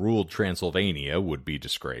present ruled Transylvania would be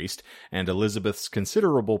disgraced, and Elizabeth's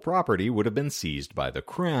considerable property would have been seized by the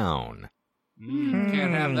crown.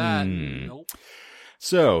 Can't have that. Nope.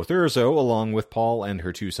 So, Thurzo, along with Paul and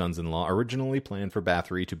her 2 sons-in-law, originally planned for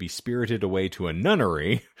Bathory to be spirited away to a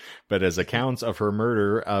nunnery, but as accounts of her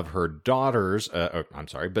murder of her daughters,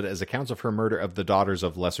 but as accounts of her murder of the daughters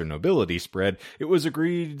of lesser nobility spread, it was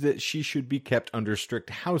agreed that she should be kept under strict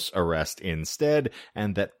house arrest instead,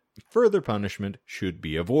 and that further punishment should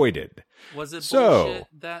be avoided. Was it bullshit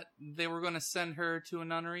that they were going to send her to a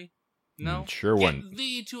nunnery? No? Sure wasn't. Get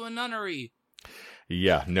thee to a nunnery!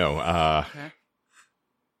 Yeah, no, Okay.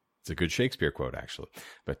 It's a good Shakespeare quote, actually.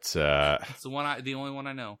 But, It's the only one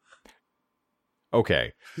I know.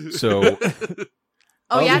 Okay, so, Name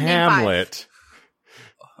Hamlet,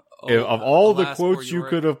 5. of all the Alas, quotes poor you Yorick.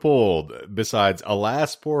 could have pulled, besides,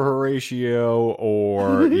 alas, poor Horatio,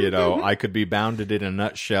 or, I could be bounded in a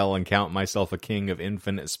nutshell and count myself a king of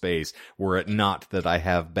infinite space, were it not that I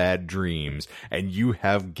have bad dreams, and you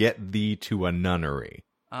have get thee to a nunnery.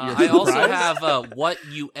 I also have what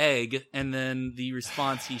you egg, and then the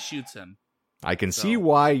response he shoots him. I can see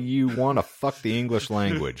why you want to fuck the English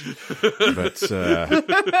language. But,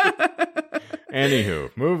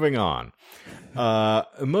 anywho, moving on.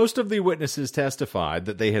 Most of the witnesses testified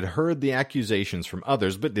that they had heard the accusations from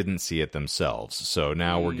others but didn't see it themselves. So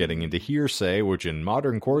now we're getting into hearsay, which in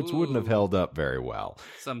modern courts wouldn't have held up very well.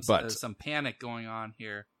 Some panic going on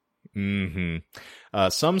here.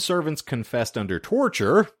 Some servants confessed under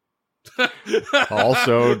torture.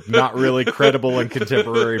 Also not really credible in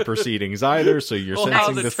contemporary proceedings either, so you're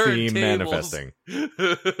sensing the theme manifesting.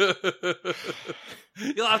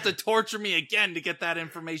 You'll have to torture me again to get that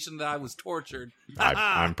information that I was tortured.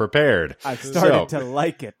 I'm prepared. I've started to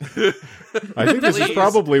like it. I think this is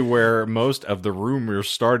probably where most of the rumors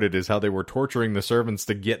started, is how they were torturing the servants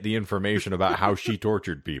to get the information about how she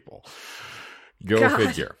tortured people. Go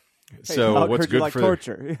figure. Hey, So what's good like for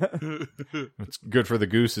torture? what's good for the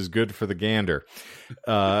goose is good for the gander.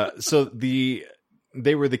 So they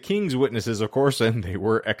were the king's witnesses, of course, and they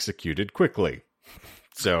were executed quickly.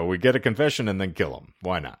 So we get a confession and then kill them.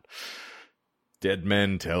 Why not? Dead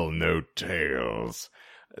men tell no tales.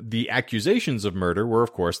 The accusations of murder were,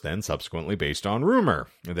 of course, then subsequently based on rumor.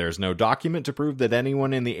 There's no document to prove that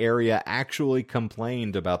anyone in the area actually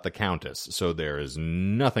complained about the Countess, so there is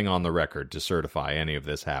nothing on the record to certify any of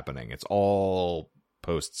this happening. It's all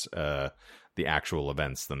posts the actual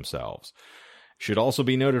events themselves. Should also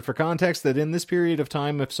be noted for context that in this period of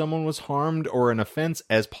time, if someone was harmed or an offense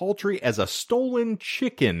as paltry as a stolen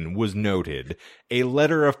chicken was noted, a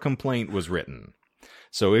letter of complaint was written.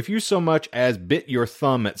 So if you so much as bit your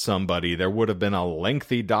thumb at somebody, there would have been a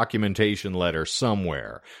lengthy documentation letter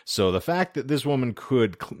somewhere. So the fact that this woman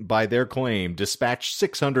could, by their claim, dispatch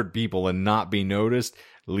 600 people and not be noticed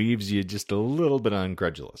leaves you just a little bit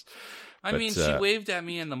incredulous. I mean, she waved at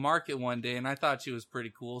me in the market one day, and I thought she was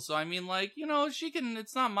pretty cool. So, I mean, like, she can,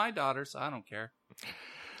 it's not my daughter, so I don't care.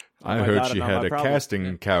 I heard she had a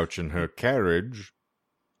casting couch in her carriage.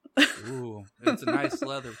 Ooh, it's a nice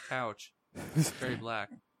leather couch. It's very black.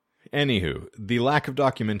 Anywho, the lack of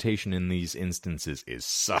documentation in these instances is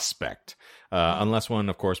suspect. Unless one,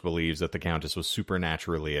 of course, believes that the Countess was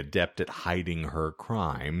supernaturally adept at hiding her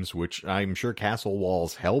crimes, which I'm sure castle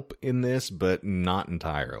walls help in this, but not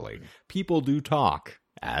entirely. People do talk,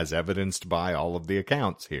 as evidenced by all of the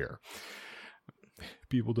accounts here.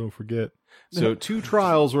 People don't forget. So 2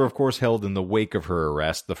 trials were, of course, held in the wake of her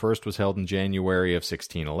arrest. The first was held in January of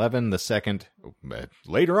 1611. The second,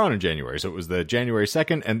 later on in January. So it was the January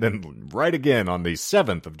 2nd, and then right again on the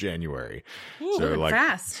 7th of January. Ooh, so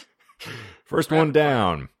fast. First one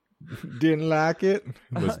down. Didn't like it.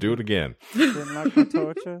 Let's do it again. Didn't like the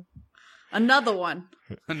torture. Another one.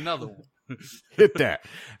 Another one. Hit that.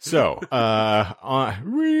 So, on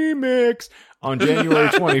remix. On January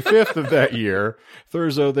 25th of that year,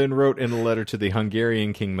 Thurzo then wrote in a letter to the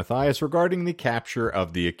Hungarian King Matthias regarding the capture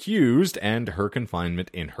of the accused and her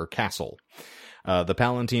confinement in her castle. The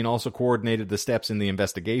Palatine also coordinated the steps in the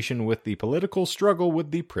investigation with the political struggle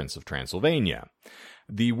with the Prince of Transylvania.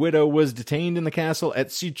 The widow was detained in the castle at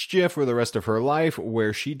Siczce for the rest of her life,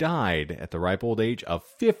 where she died at the ripe old age of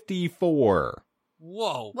 54.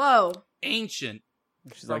 Whoa. Ancient.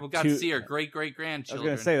 She's Probably like got to see her great-great-grandchildren. I was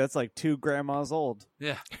going to say, that's like 2 grandmas old.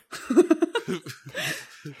 Yeah.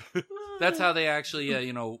 That's how they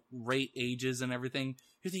actually, rate ages and everything.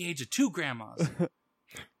 You're the age of 2 grandmas.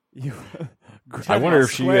 I wonder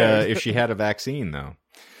if she had a vaccine, though.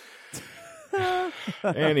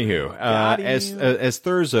 Anywho, Got as him.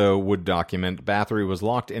 Thurzo would document, Bathory was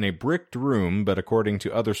locked in a bricked room, but according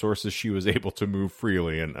to other sources, she was able to move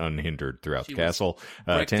freely and unhindered throughout She the was castle,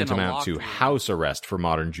 bricked in a tantamount locked to room. house arrest for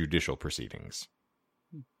modern judicial proceedings.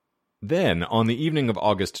 Then, on the evening of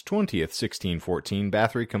August 20th, 1614,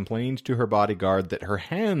 Bathory complained to her bodyguard that her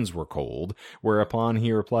hands were cold, whereupon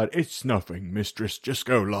he replied, "It's nothing, mistress, just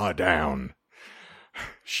go lie down."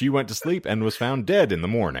 She went to sleep and was found dead in the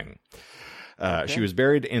morning. She was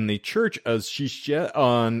buried in the church of Shisha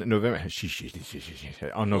on November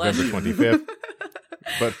 25th,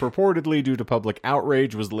 but purportedly due to public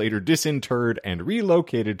outrage was later disinterred and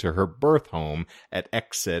relocated to her birth home at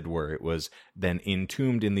Exed, where it was then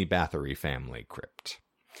entombed in the Bathory family crypt.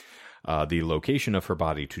 The location of her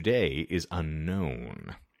body today is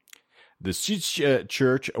unknown. The Shisha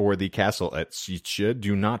church or the castle at Shisha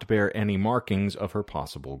do not bear any markings of her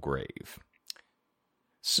possible grave.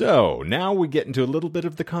 So, now we get into a little bit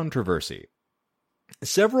of the controversy.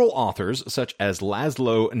 Several authors, such as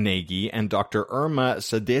Laszlo Nagy and Dr. Irma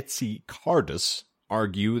Sadetsi-Cardus,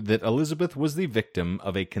 argue that Elizabeth was the victim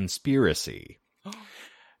of a conspiracy.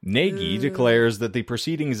 Nagy declares that the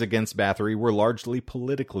proceedings against Bathory were largely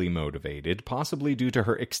politically motivated, possibly due to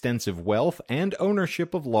her extensive wealth and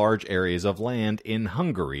ownership of large areas of land in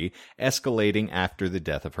Hungary, escalating after the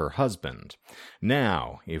death of her husband.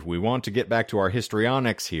 Now, if we want to get back to our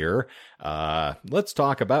histrionics here, let's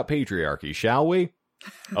talk about patriarchy, shall we?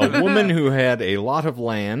 A woman who had a lot of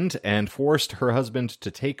land and forced her husband to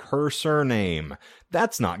take her surname.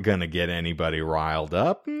 That's not going to get anybody riled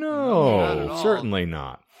up. Not at No, all. certainly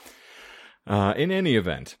not. In any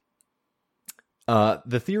event,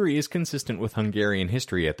 the theory is consistent with Hungarian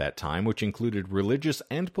history at that time, which included religious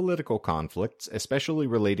and political conflicts, especially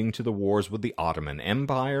relating to the wars with the Ottoman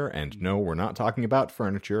Empire. And no, we're not talking about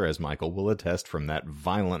furniture, as Michael will attest from that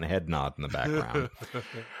violent head nod in the background.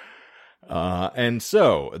 And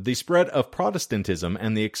so, the spread of Protestantism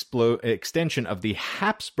and the extension of the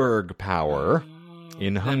Habsburg power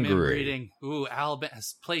in Them Hungary. inbreeding. Ooh, Alabama.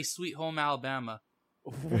 Play Sweet Home Alabama.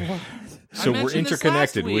 What? So I we're mentioned this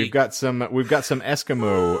interconnected. last We've week. got some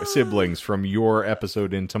Eskimo siblings from your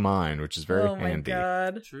episode into mine, which is very oh my handy.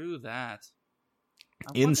 god. True that.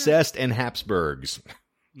 Incest and Habsburgs.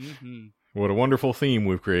 Mm-hmm. What a wonderful theme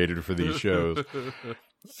we've created for these shows.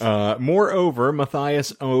 Moreover,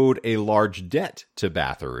 Matthias owed a large debt to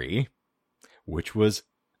Bathory, which was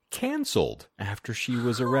canceled after she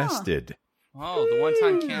was arrested. Oh, the one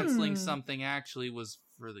time canceling something actually was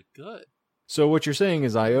for the good. So what you're saying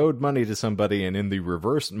is I owed money to somebody, and in the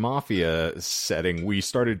reverse mafia setting, we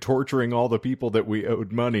started torturing all the people that we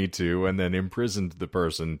owed money to and then imprisoned the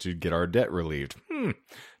person to get our debt relieved.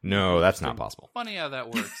 No, that's not possible. Funny how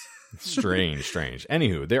that works. Strange.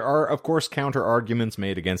 Anywho, there are, of course, counter-arguments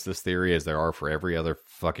made against this theory, as there are for every other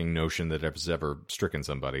fucking notion that has ever stricken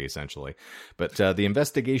somebody, essentially. But the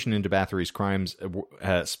investigation into Bathory's crimes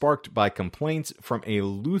sparked by complaints from a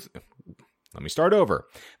Let me start over.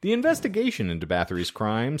 The investigation into Bathory's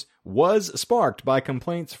crimes was sparked by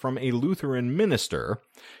complaints from a Lutheran minister,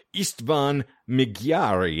 Istvan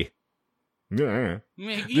Magyari. Migliari.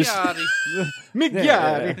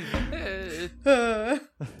 Magyari.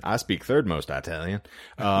 I speak third most Italian.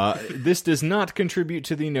 This does not contribute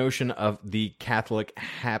to the notion of the Catholic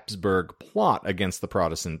Habsburg plot against the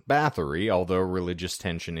Protestant Bathory, although religious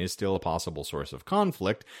tension is still a possible source of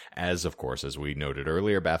conflict, as, of course, as we noted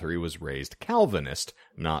earlier, Bathory was raised Calvinist,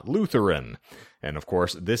 not Lutheran. And, of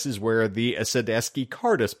course, this is where the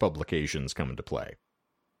Sadecki-Cardus publications come into play.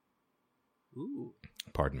 Ooh.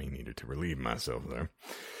 Pardon me, needed to relieve myself there.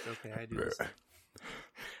 Okay, I do this.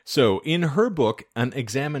 So, in her book, An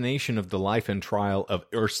Examination of the Life and Trial of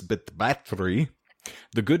Erzsébet Bathory,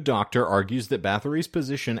 the good doctor argues that Bathory's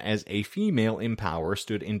position as a female in power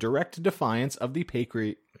stood in direct defiance of the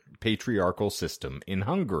patriarchal system in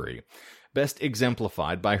Hungary, best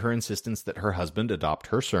exemplified by her insistence that her husband adopt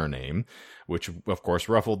her surname, which of course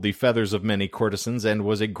ruffled the feathers of many courtesans and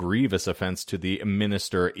was a grievous offense to the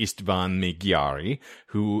minister Istvan Magyari,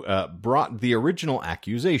 who brought the original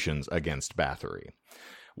accusations against Bathory.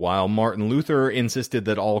 While Martin Luther insisted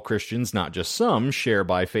that all Christians, not just some, share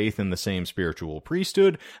by faith in the same spiritual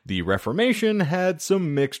priesthood, the Reformation had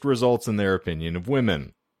some mixed results in their opinion of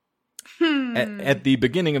women. At the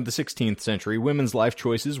beginning of the 16th century, women's life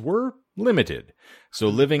choices were limited, so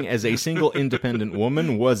living as a single independent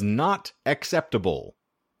woman was not acceptable.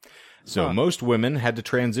 So most women had to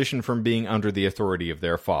transition from being under the authority of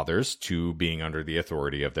their fathers to being under the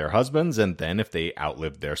authority of their husbands, and then, if they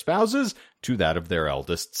outlived their spouses, to that of their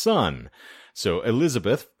eldest son. So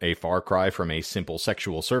Elizabeth, a far cry from a simple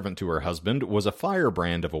sexual servant to her husband, was a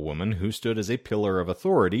firebrand of a woman who stood as a pillar of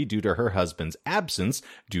authority due to her husband's absence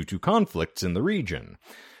due to conflicts in the region.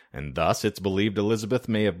 And thus it's believed Elizabeth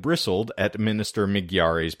may have bristled at Minister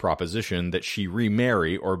Migyare's proposition that she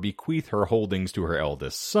remarry or bequeath her holdings to her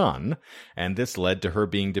eldest son, and this led to her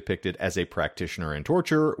being depicted as a practitioner in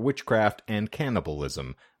torture, witchcraft, and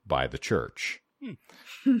cannibalism by the church.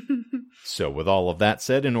 So, with all of that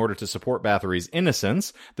said, in order to support Bathory's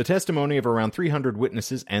innocence, the testimony of around 300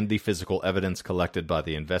 witnesses and the physical evidence collected by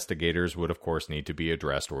the investigators would of course need to be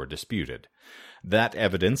addressed or disputed. That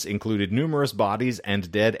evidence included numerous bodies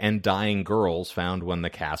and dead and dying girls found when the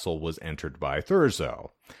castle was entered by Thurzo.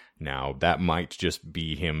 Now, that might just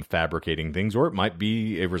be him fabricating things, or it might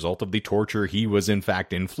be a result of the torture he was in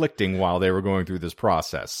fact inflicting while they were going through this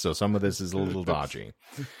process, so some of this is a little dodgy.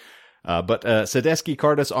 But Sadecki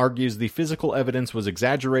Countess argues the physical evidence was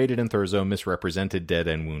exaggerated and Thurzo misrepresented dead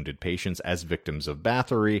and wounded patients as victims of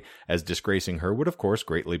Bathory, as disgracing her would of course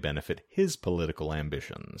greatly benefit his political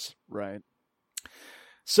ambitions. Right.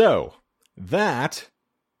 So, that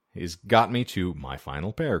has got me to my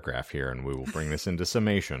final paragraph here, and we will bring this into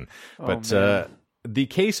summation. The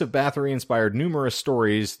case of Bathory inspired numerous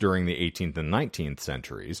stories during the 18th and 19th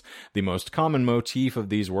centuries. The most common motif of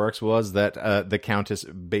these works was that the Countess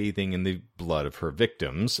bathing in the blood of her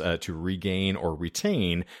victims to regain or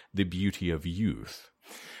retain the beauty of youth.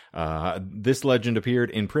 This legend appeared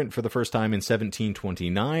in print for the first time in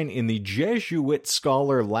 1729 in the Jesuit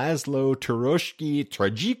scholar Laszlo Turoshki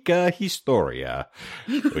Tragica Historia,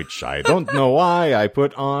 which I don't know why I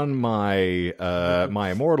put on my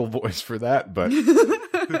my immortal voice for that, but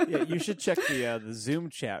Yeah, you should check the Zoom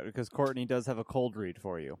chat, because Courtney does have a cold read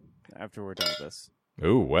for you after we're done with this.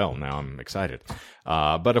 oh, well, now I'm excited.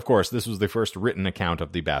 But of course, this was the first written account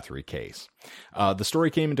of the Bathory case. The story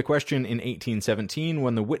came into question in 1817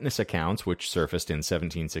 when the witness accounts, which surfaced in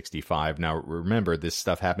 1765. Now, remember, this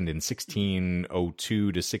stuff happened in 1602 to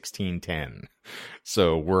 1610.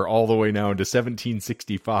 So we're all the way now into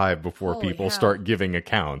 1765 before Holy people hell. start giving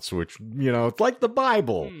accounts, which, you know, it's like the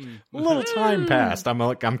Bible. A little time passed. I'm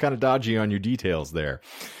kind of dodgy on your details there.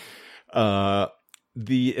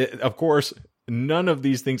 Of course, none of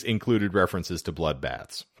these things included references to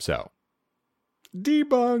bloodbaths. So,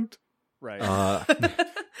 debunked. Right.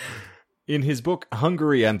 In his book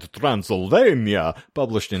Hungary and Transylvania,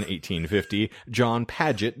 published in 1850, John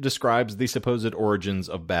Paget describes the supposed origins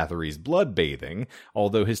of Bathory's blood bathing,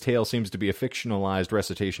 although his tale seems to be a fictionalized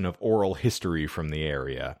recitation of oral history from the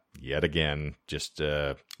area. Yet again, just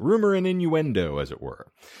rumor and innuendo, as it were.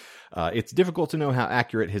 It's difficult to know how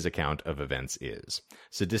accurate his account of events is.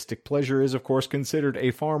 Sadistic pleasure is, of course, considered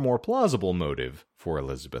a far more plausible motive for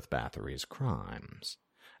Elizabeth Bathory's crimes.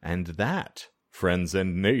 And that, friends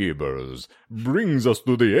and neighbors, brings us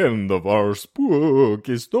to the end of our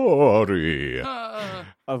spooky story.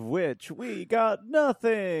 Of which we got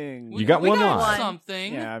nothing. You got we one got on.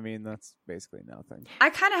 something. Yeah, I mean, that's basically nothing. I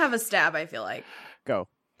kind of have a stab, I feel like. Go.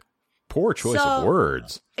 Poor choice of So-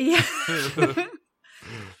 words. Yeah.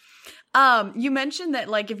 You mentioned that,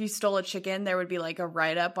 like, if you stole a chicken, there would be, like, a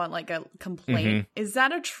write-up on, like, a complaint. Is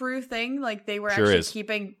that a true thing? Like, they were Sure actually is.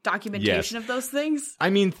 keeping documentation of those things? I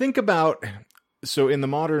mean, think about... So in the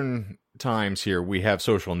modern times here, we have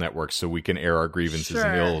social networks so we can air our grievances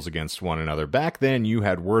and Sure. ills against one another. Back then, you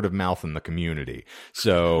had word of mouth in the community.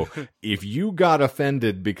 So if you got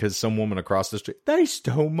offended because some woman across the street, they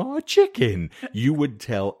stole my chicken, you would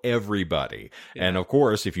tell everybody. Yeah. And of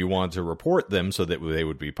course, if you wanted to report them so that they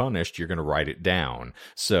would be punished, you're going to write it down.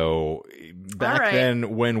 So back All right.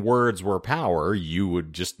 then, when words were power, you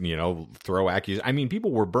would just, throw accusations. I mean, people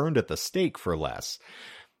were burned at the stake for less.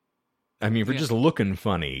 I mean, for Yeah. just looking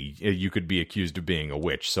funny, you could be accused of being a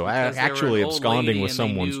witch. So Because they were actually an old absconding lady with and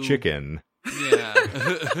they someone's knew- chicken, Yeah.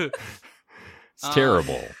 it's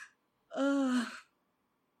terrible. Ugh.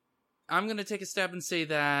 I'm gonna take a stab and say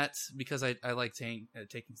that because I like taking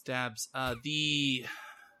stabs. The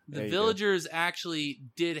There you go. villagers actually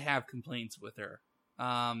did have complaints with her.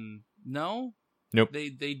 No, Nope.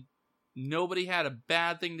 They nobody had a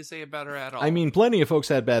bad thing to say about her at all. I mean, plenty of folks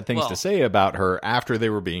had bad things Well- to say about her after they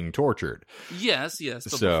were being tortured. yes. But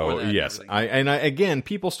So, before that, yes. everything. Again,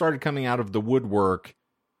 people started coming out of the woodwork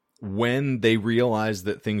when they realized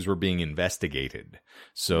that things were being investigated.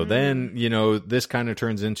 So then, this kind of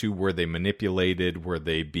turns into, were they manipulated? Were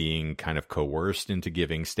they being kind of coerced into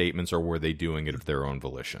giving statements, or were they doing it of their own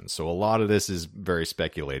volition? So a lot of this is very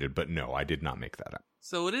speculated, but no, I did not make that up.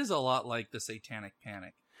 So it is a lot like the Satanic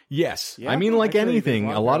Panic. Yes. Yeah, I mean, like actually, anything,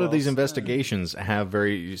 there's a lot of these parallels. investigations have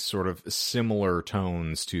very sort of similar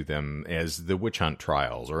tones to them as the witch hunt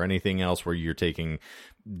trials or anything else where you're taking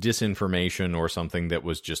disinformation or something that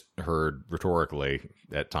was just heard rhetorically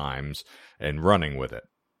at times and running with it.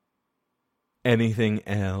 Anything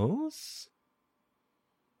else?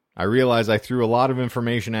 I realize I threw a lot of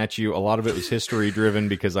information at you. A lot of it was history driven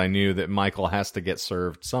because I knew that Michael has to get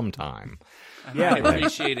served sometime. And I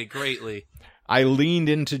appreciate it greatly. I leaned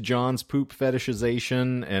into John's poop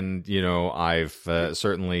fetishization, and, I've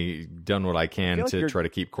certainly done what I can to try to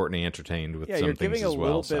keep Courtney entertained with some you're things giving as a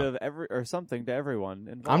well. little bit of something to everyone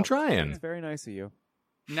involved. I'm trying. It's very nice of you.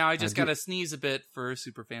 Now I just gotta sneeze a bit for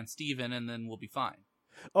Superfan Steven, and then we'll be fine.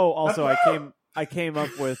 Oh, also, I came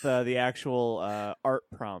up with the actual art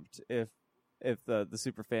prompt if the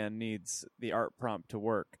superfan needs the art prompt to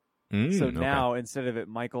work. So now, instead of it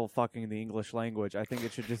Michael fucking the English language, I think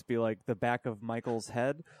it should just be like the back of Michael's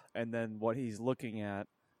head, and then what he's looking at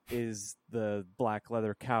is the black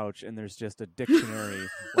leather couch, and there's just a dictionary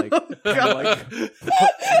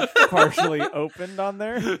partially opened on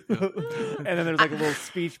there. And then there's like a little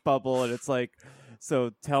speech bubble, and it's like,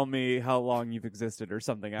 so tell me how long you've existed or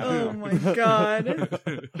something. I don't know. Oh my god.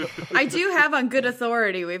 I do have on good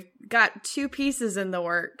authority. We've got 2 pieces in the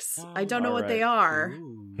works. I don't know what they are,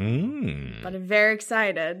 but I'm very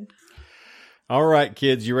excited. All right,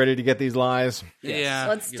 kids, you ready to get these lies? Yeah.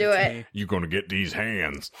 Let's do it. You're going to get these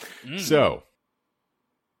hands. So,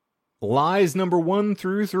 lies number 1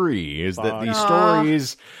 through 3 is that the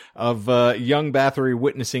stories of young Bathory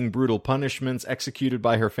witnessing brutal punishments executed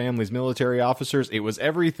by her family's military officers, it was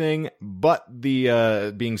everything but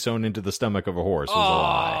the being sewn into the stomach of a horse was a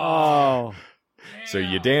lie. Oh. So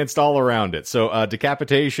you danced all around it. So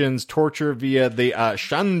decapitations, torture via the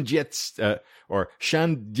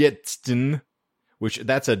Schandjetsten, which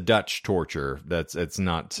that's a Dutch torture. It's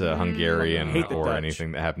not Hungarian or Dutch.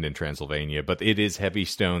 anything that happened in Transylvania, but it is heavy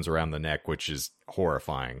stones around the neck, which is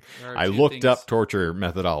horrifying. There are I two looked things- up torture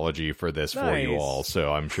methodology for this for you Nice. all,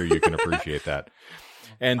 so I'm sure you can appreciate that.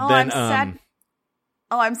 And Oh, then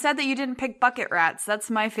I'm sad that you didn't pick bucket rats. That's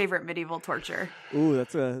my favorite medieval torture. Ooh,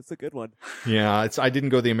 that's a good one. yeah, I didn't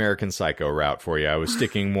go the American Psycho route for you. I was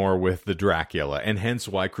sticking more with the Dracula, and hence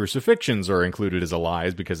why crucifixions are included as a lie,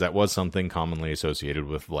 is because that was something commonly associated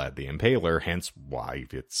with Vlad the Impaler, hence why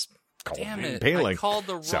it's called Damn it! impaling. I called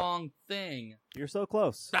the So- wrong thing. You're so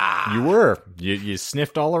close. Ah! You were. You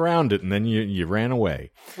sniffed all around it, and then you ran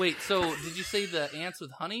away. Wait. So did you say the ants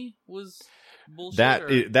with honey was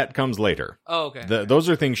bullshit? That comes later. Oh, okay. Those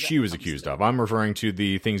are things she was comes accused later. of. I'm referring to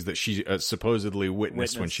the things that she supposedly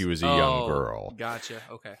witnessed when she was a young girl. Gotcha.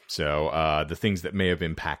 Okay. So the things that may have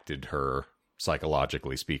impacted her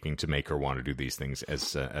psychologically speaking to make her want to do these things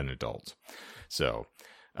as an adult. So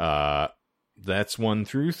that's 1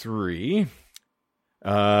 through 3.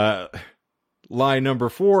 Lie number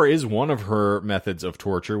 4 is one of her methods of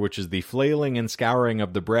torture, which is the flailing and scouring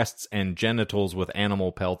of the breasts and genitals with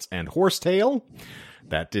animal pelts and horsetail.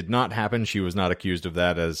 That did not happen. She was not accused of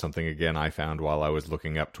that, as something, again, I found while I was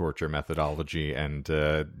looking up torture methodology and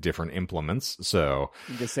different implements. So,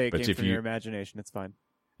 You can just say it But came if from you- your imagination. It's fine.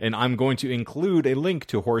 and I'm going to include a link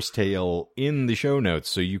to horsetail in the show notes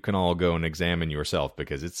so you can all go and examine yourself,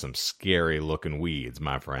 because it's some scary looking weeds,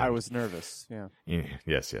 my friend. I was nervous. Yeah.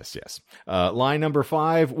 Yes. Lie number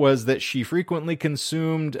 5 was that she frequently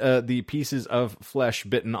consumed the pieces of flesh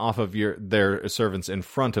bitten off of their servants in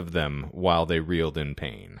front of them while they reeled in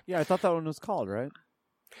pain. Yeah, I thought that one was called, right?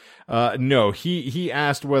 No, he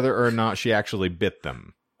asked whether or not she actually bit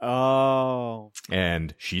them, Oh.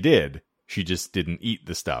 and she did. She just didn't eat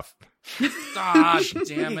the stuff. Ah, He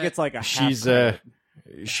damn it! gets like a She's half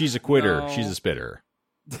a quitter. No. She's a spitter.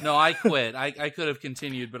 No, I quit. I could have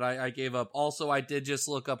continued, but I gave up. Also, I did just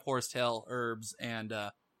look up horsetail herbs, and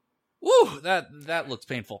woo, that looks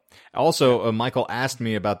painful. Also, Michael asked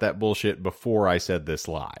me about that bullshit before I said this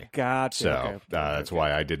lie. Gotcha. So Okay. that's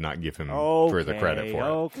why I did not give him Okay, further credit for it.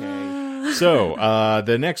 Okay. So,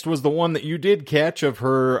 the next was the one that you did catch of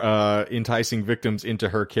her enticing victims into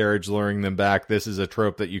her carriage, luring them back. This is a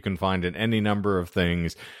trope that you can find in any number of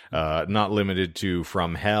things, not limited to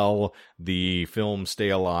From Hell, the film Stay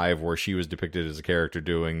Alive, where she was depicted as a character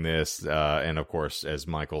doing this, and of course, as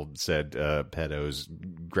Michael said, pedos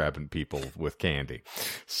grabbing people with candy.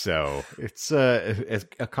 So it's a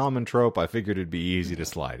common trope. I figured it'd be easy to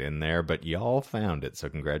slide in there, but y'all found it, so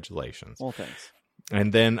congratulations. Well, thanks.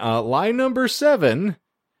 And then lie number 7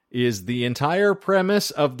 is the entire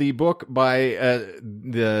premise of the book by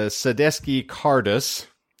the Sadesky Countess.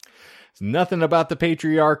 Nothing about the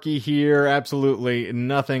patriarchy here. Absolutely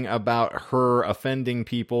nothing about her offending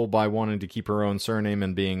people by wanting to keep her own surname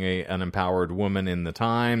and being an empowered woman in the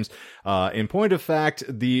times. In point of fact,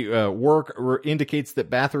 the work indicates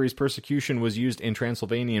that Bathory's persecution was used in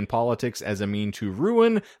Transylvanian politics as a mean to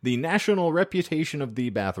ruin the national reputation of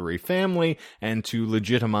the Bathory family and to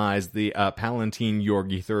legitimize the Palatine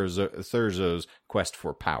Yorgi Thurzo's quest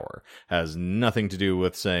for power. Has nothing to do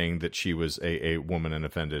with saying that she was a woman and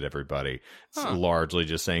offended everybody. It's largely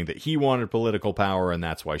just saying that he wanted political power, and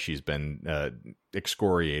that's why she's been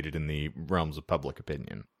excoriated in the realms of public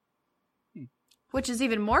opinion. Which is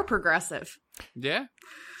even more progressive. Yeah.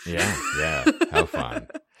 Yeah. How fun.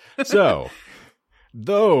 So,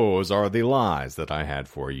 those are the lies that I had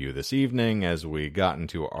for you this evening as we got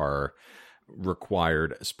into our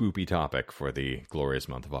required spoopy topic for the glorious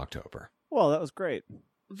month of October. Well, that was great.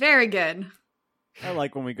 Very good. I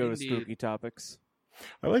like when we go Indeed. to spooky topics.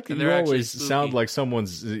 I like that And you they're actually always spooky. sound like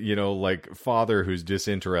someone's, like father who's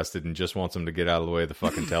disinterested and just wants them to get out of the way of the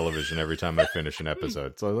fucking television every time I finish an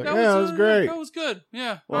episode. So I was like, that was great. That was good.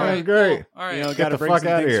 Yeah. Well, All that right, was great. Cool. All right. You know, Get got to the bring fuck some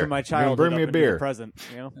outta things here. from my You're gonna childhood bring me up a into beer. the present.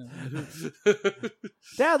 You know,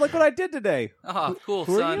 Dad, look what I did today. Oh, cool,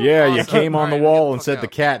 Who are son. you? Yeah, you Awesome. came on All the right, wall get and the said fuck the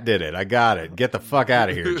out. cat did it. I got it. Get the fuck out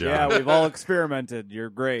of here, John. Yeah, we've all experimented. You're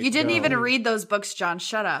great. You didn't Go. even read those books, John.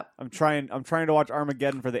 Shut up. I'm trying to watch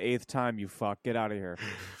Armageddon for the 8th time. You fuck. Get out of here.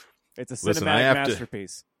 It's a cinematic Listen, I have to-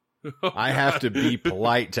 masterpiece. I have to be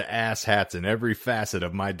polite to asshats in every facet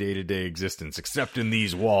of my day-to-day existence, except in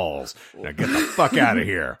these walls. Now get the fuck out of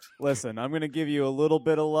here. Listen, I'm going to give you a little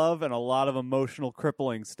bit of love and a lot of emotional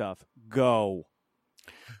crippling stuff. Go.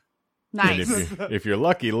 And Nice. if you're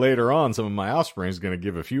lucky, later on, some of my offspring is going to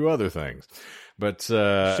give a few other things. But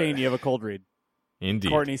Shane, you have a cold read. indeed.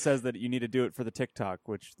 Courtney says that you need to do it for the TikTok,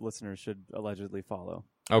 which listeners should allegedly follow.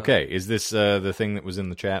 Okay, is this the thing that was in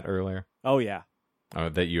the chat earlier? Oh, yeah.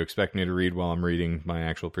 That you expect me to read while I'm reading my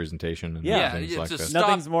actual presentation and Yeah, things like just that? stop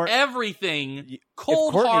Nothing's more- everything. Cold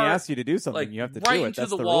if Courtney hard, asks you to do something, like, you have to right do it. into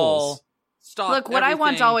That's the the wall. rules. Stop. Look, what I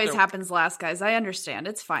want everything. always They're- happens last, guys. I understand.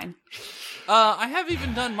 It's fine. I haven't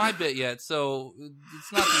even done my bit yet, so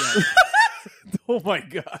it's not the end. Oh, my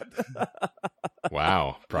God.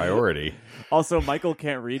 Wow, priority. Also, Michael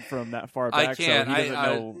can't read from that far I back, can't. so he doesn't I-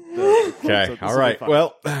 know the quote, Okay, so this all will be right. fun.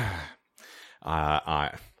 Well,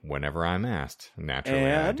 I whenever I'm asked, naturally,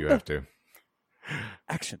 I And- do have to.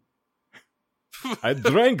 Action. I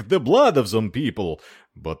drank the blood of some people,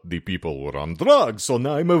 but the people were on drugs, so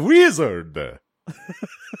now I'm a wizard.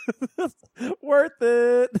 Worth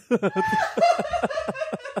it.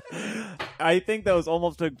 I think that was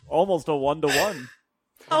almost a 1-to-1.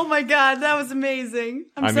 Oh my god, that was amazing.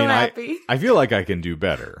 I'm I so mean, happy. I feel like I can do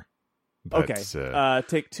better. But, Okay.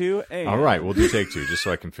 Take 2. And all right, we'll do take 2, just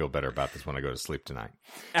so I can feel better about this when I go to sleep tonight.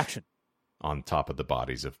 Action. On top of the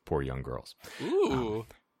bodies of poor young girls. Ooh.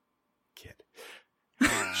 Kid.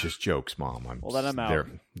 It's just jokes, Mom. Well, then I'm out.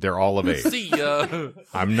 They're all of age. See ya.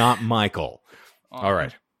 I'm not Michael. All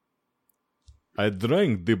right. I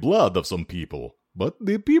drank the blood of some people, but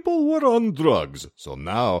the people were on drugs, so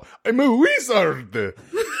now I'm a wizard.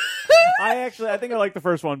 I think I like the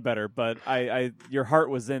first one better, but your heart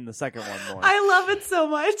was in the second one more. I love it so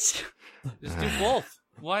much. Just do both.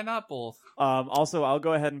 Why not both? Also, I'll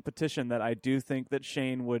go ahead and petition that I do think that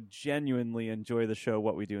Shane would genuinely enjoy the show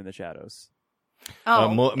What We Do in the Shadows. Oh,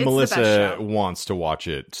 it's the best Melissa show. wants to watch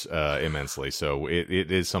it immensely, so it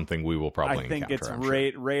is something we will probably I think encounter. it's I'm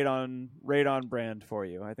sure. right on brand for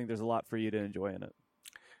you. I think there's a lot for you to enjoy in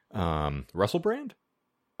it. Russell Brand?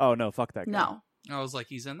 Oh no, fuck that guy. No. I was like,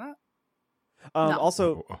 he's in that? No.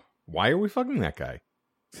 Also, Why are we fucking that guy?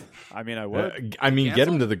 I mean, I would. Get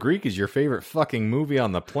Cancel? Him to the Greek is your favorite fucking movie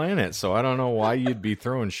on the planet, so I don't know why you'd be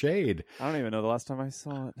throwing shade. I don't even know the last time I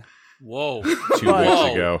saw it. Whoa. 2 But-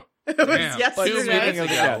 weeks ago. It was Damn. yesterday. 2 minutes Speaking of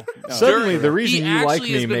the ago. dead, no. Suddenly, the reason He you like actually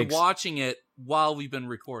me has been makes. watching it while we've been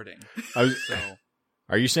recording. So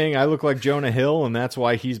Are you saying I look like Jonah Hill, and that's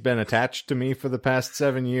why he's been attached to me for the past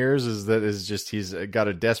 7 years? He's got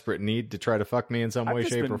a desperate need to try to fuck me in some I've way,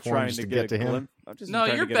 just shape, been or form, trying just to to get to him? no,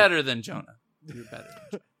 you're better than Jonah. You're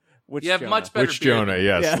better. Which You have Jonah? much better Which beard. Jonah?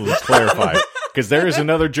 Yes, Yeah. let's clarify. Because there is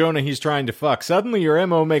another Jonah he's trying to fuck. Suddenly, your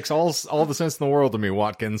MO makes all the sense in the world to me,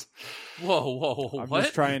 Watkins. Whoa, I'm what?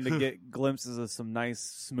 just trying to get glimpses of some nice,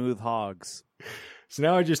 smooth hogs. So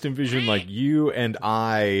now I just envision like you and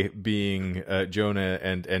I being Jonah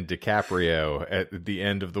and DiCaprio at the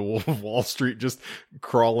end of The Wolf of Wall Street, just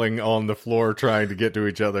crawling on the floor trying to get to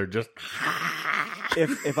each other. Just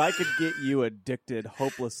if I could get you addicted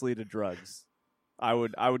hopelessly to drugs, I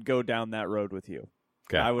would go down that road with you.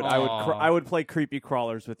 okay. I would play creepy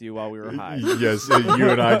crawlers with you while we were high. Yes, you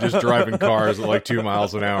and I just driving cars at like 2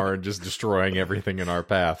 miles an hour and just destroying everything in our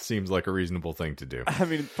path seems like a reasonable thing to do. I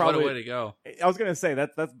mean, probably What a way to go. I was gonna say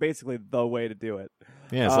that's basically the way to do it.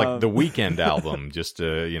 Yeah, it's like the Weekend album, just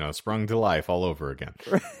sprung to life all over again.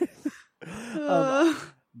 Well,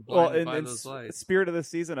 Blinded by in those lights. spirit of the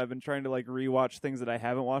season, I've been trying to like rewatch things that I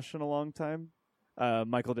haven't watched in a long time.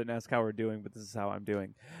 Michael didn't ask how we're doing, but this is how I'm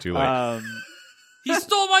doing. Too late. He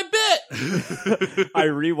stole my bit! I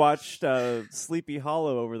rewatched Sleepy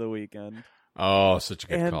Hollow over the weekend. Oh, such a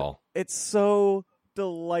good And call. it's so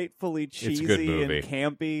delightfully cheesy a good movie. and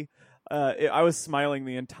campy. I was smiling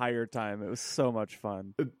the entire time. It was so much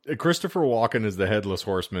fun. Christopher Walken as the Headless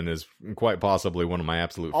Horseman is quite possibly one of my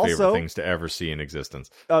absolute favorite Also- things to ever see in existence.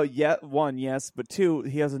 One, yes, but two,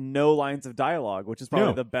 he has no lines of dialogue, which is probably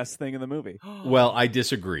No. the best thing in the movie. Well, I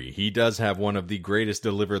disagree. He does have one of the greatest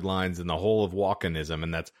delivered lines in the whole of Walkenism,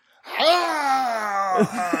 and that's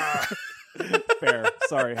Fair.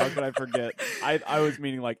 Sorry, how could I forget? I was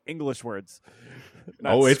meaning like English words.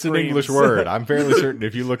 not it's an screams. English word. I'm fairly certain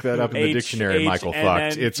if you look that up in the dictionary, Michael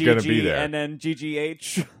fucked, it's going to be there. And then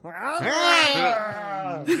GGH.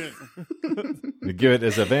 You give it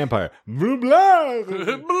as a vampire. Blah, blah.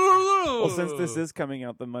 Well, since this is coming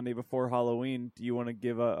out the Monday before Halloween, do you want to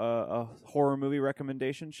give a horror movie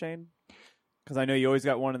recommendation, Shane? Because I know you always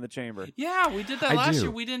got one in the chamber. Yeah, we did that I last do.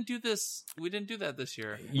 year. We didn't do this. We didn't do that this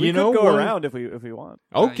year. We could go around if we want.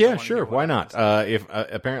 Oh, You don't yeah, wanna sure. do Why one not? first. If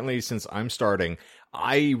apparently, since I'm starting,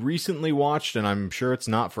 I recently watched, and I'm sure it's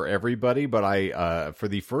not for everybody, but I for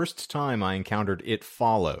the first time I encountered It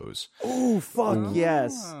Follows, Oh, fuck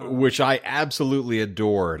yes. which I absolutely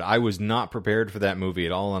adored. I was not prepared for that movie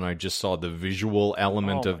at all, and I just saw the visual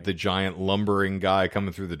element Oh of the giant lumbering guy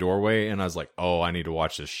coming through the doorway, and I was like, oh, I need to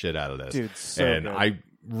watch the shit out of this. Dude, so and good. I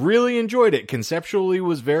really enjoyed it. Conceptually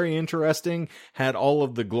was very interesting, had all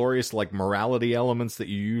of the glorious like morality elements that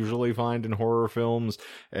you usually find in horror films,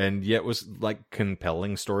 and yet was like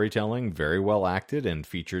compelling storytelling, very well acted, and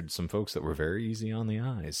featured some folks that were very easy on the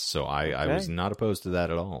eyes. So I was not opposed to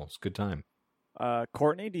that at all. It's a good time.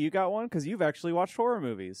 Courtney, do you got one? Because you've actually watched horror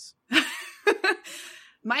movies.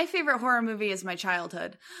 My favorite horror movie is my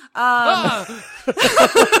childhood.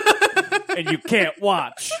 And you can't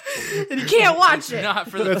watch. And you can't watch it. Not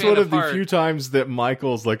for the That's faint one of the heart. few times that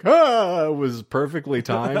Michael's like, was perfectly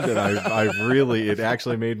timed, and I really, it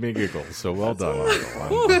actually made me giggle. So well done,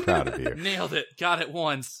 Michael. I'm proud of you. Nailed it. Got it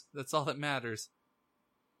once. That's all that matters.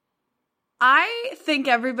 I think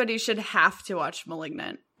everybody should have to watch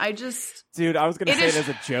Malignant. Dude, I was going to It say is- it as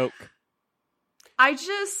a joke.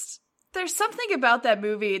 There's something about that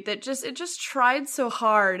movie that it just tried so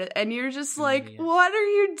hard, and you're just like, Yes. what are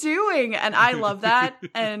you doing? And I love that,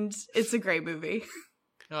 and it's a great movie.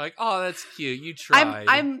 You're like, oh, that's cute. You tried.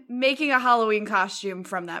 I'm making a Halloween costume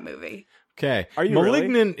from that movie. Okay. Are you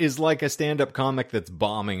Malignant is like a stand-up comic that's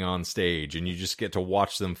bombing on stage, and you just get to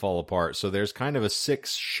watch them fall apart. So there's kind of a sick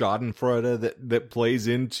schadenfreude that plays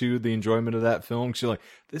into the enjoyment of that film. 'Cause you're like,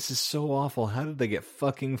 this is so awful. How did they get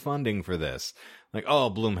fucking funding for this? Like, oh,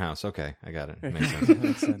 Blumhouse. Okay, I got it. Makes sense.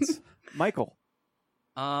 Makes sense. Michael.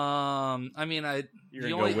 I mean, You're the gonna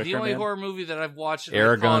go only Wicker Man? horror movie that I've watched. and I call it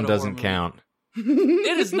Aragon a doesn't horror count. movie.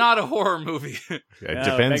 It is not a horror movie. It No,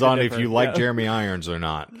 depends beg to on if differ. you like Yeah. Jeremy Irons or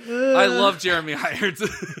not. I love Jeremy Irons,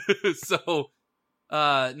 so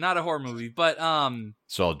not a horror movie. But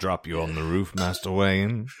So I'll drop you on the roof, Master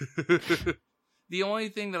Wayne. the only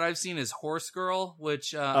thing that I've seen is Horse Girl,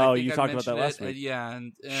 which Oh, I think you I've talked about that mentioned last week. Yeah,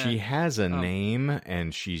 and She has a name,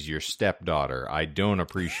 and she's your stepdaughter. I don't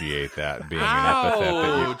appreciate that being an epithet that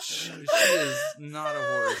you... ouch! She is not a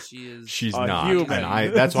horse. She is. She's A not, human.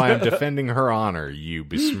 and that's why I'm defending her honor, you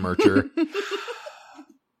besmircher.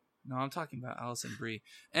 No, I'm talking about Alison Brie.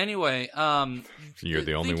 Anyway, You're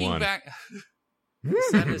the only thinking one. Back,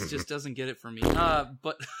 sadness just doesn't get it for me.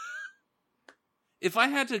 But if I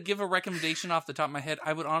had to give a recommendation off the top of my head,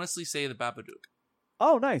 I would honestly say The Babadook.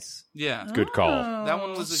 Oh, nice. Yeah, Good call. that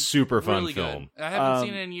one was a Super fun really film. good. I haven't Um,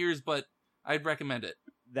 seen it in years, but I'd recommend it.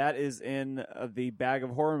 That is in the bag of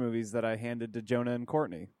horror movies that I handed to Jonah and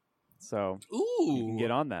Courtney. So you can Ooh, get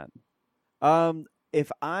on that. If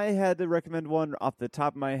I had to recommend one off the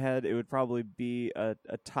top of my head, it would probably be a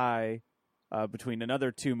tie between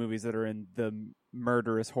another two movies that are in the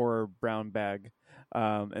murderous horror brown bag.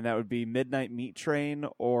 and that would be Midnight Meat Train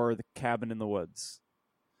or The Cabin in the Woods.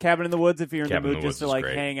 Cabin in the Woods if you're in the mood just to like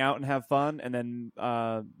hang out and have fun, and then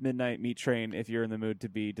Midnight Meat Train if you're in the mood to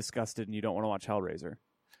be disgusted and you don't want to watch Hellraiser.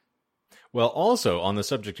 Well, also, on the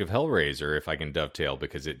subject of Hellraiser, if I can dovetail,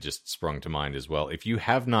 because it just sprung to mind as well, if you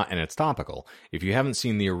have not, and it's topical, if you haven't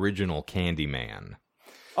seen the original Candyman,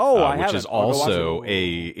 which is also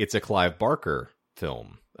it's a Clive Barker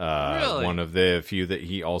film, really? One of the few that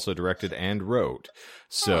he also directed and wrote.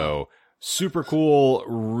 So, super cool,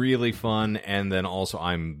 really fun, and then also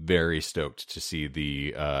I'm very stoked to see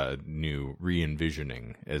the new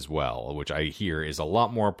re-envisioning as well, which I hear is a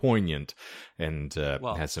lot more poignant and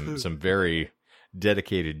has some very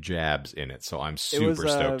dedicated jabs in it. So I'm super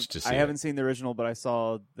stoked to see it. I haven't seen the original, but I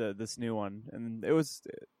saw this new one, and it was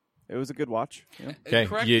a good watch. Yeah.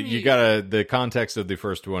 Okay, you gotta. The context of the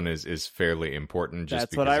first one is fairly important, just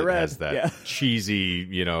That's because what I read. It has that cheesy,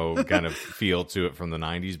 kind of feel to it from the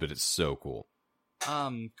 '90s, but it's so cool.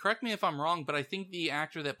 Correct me if I'm wrong, but I think the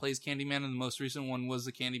actor that plays Candyman in the most recent one was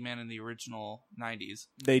the Candyman in the original '90s.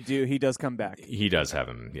 He does come back. He does have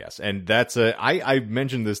him, yes, and that's I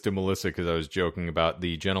mentioned this to Melissa because I was joking about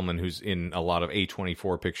the gentleman who's in a lot of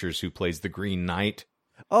A24 pictures who plays the Green Knight.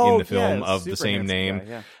 In the film of the same name. Guy,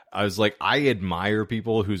 yeah. I was like, I admire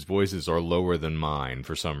people whose voices are lower than mine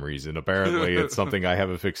for some reason. Apparently, it's something I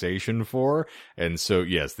have a fixation for. And so,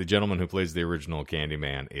 yes, the gentleman who plays the original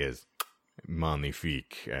Candyman is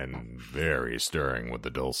magnifique and very stirring with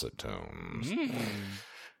the dulcet tones.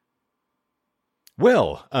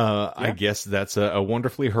 Well, I guess that's a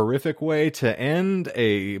wonderfully horrific way to end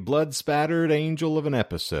a blood-spattered angel of an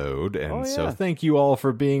episode. And so thank you all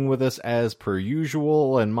for being with us as per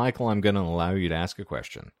usual. And Michael, I'm going to allow you to ask a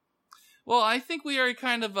question. Well, I think we already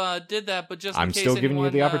kind of did that, but just in I'm case still giving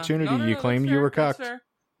you the opportunity. You claimed you were cucked.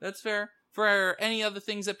 That's fair. For any other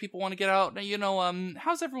things that people want to get out,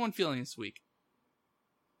 how's everyone feeling this week?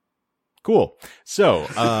 Cool. So,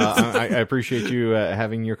 I appreciate you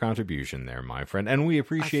having your contribution there, my friend. And we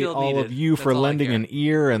appreciate all of you for lending an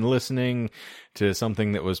ear and listening to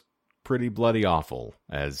something that was pretty bloody awful,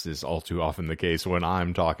 as is all too often the case when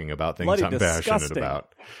I'm talking about things bloody I'm disgusting. Passionate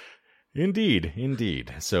about.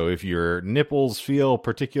 Indeed. So if your nipples feel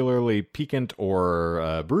particularly piquant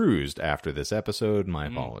or bruised after this episode, my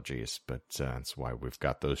apologies. But that's why we've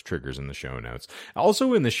got those triggers in the show notes.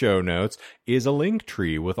 Also in the show notes is a link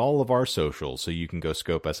tree with all of our socials, so you can go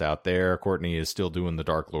scope us out there. Courtney is still doing the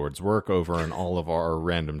Dark Lord's work over on all of our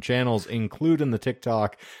random channels, including the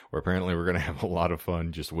TikTok, where apparently we're going to have a lot of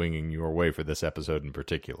fun just winging your way for this episode in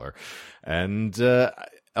particular. And,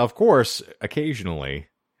 of course, occasionally,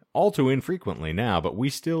 all too infrequently now, but we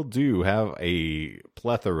still do have a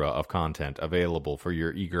plethora of content available for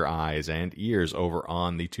your eager eyes and ears over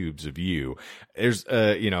on the Tubes of You. There's,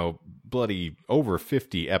 bloody over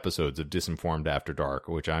 50 episodes of Disinformed After Dark,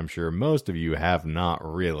 which I'm sure most of you have not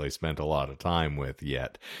really spent a lot of time with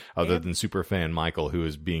yet, other than Superfan Michael, who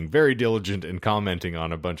is being very diligent and commenting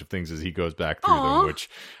on a bunch of things as he goes back through them, which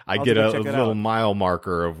I'll get a little mile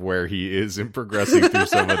marker of where he is in progressing through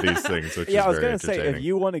some of these things, which is very entertaining. I was going to say, if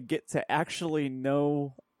you want to get to actually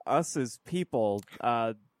know us as people,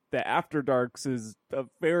 the After Darks is a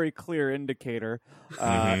very clear indicator.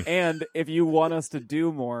 And if you want us to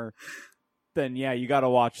do more, then you got to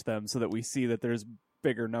watch them so that we see that there's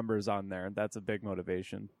bigger numbers on there. That's a big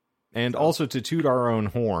motivation. And also to toot our own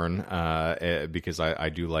horn, because I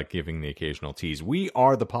do like giving the occasional tease, we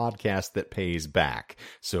are the podcast that pays back.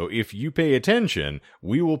 So if you pay attention,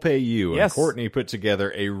 we will pay you. Yes. And Courtney put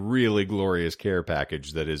together a really glorious care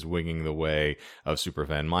package that is winging the way of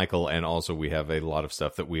Superfan Michael. And also we have a lot of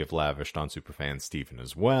stuff that we have lavished on Superfan Stephen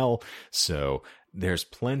as well. So there's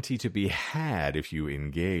plenty to be had if you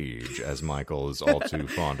engage, as Michael is all too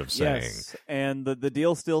fond of saying. Yes, and the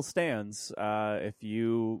deal still stands. If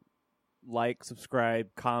you like, subscribe,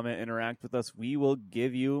 comment, interact with us, we will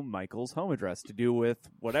give you Michael's home address to do with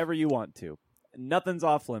whatever you want to. Nothing's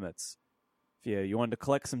off limits. If you want to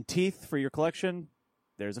collect some teeth for your collection,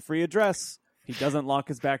 there's a free address. He doesn't lock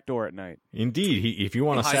his back door at night. Indeed. If you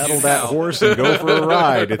want to saddle that horse and go for a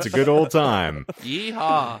ride, it's a good old time.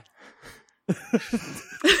 Yeehaw.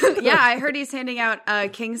 Yeah, I heard he's handing out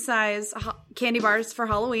king-size candy bars for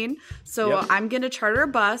Halloween. So I'm going to charter a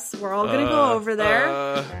bus. We're all going to go over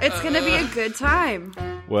there. It's going to be a good time.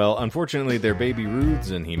 Well, unfortunately, they're Baby Ruths,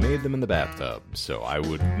 and he made them in the bathtub. So I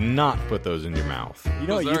would not put those in your mouth. You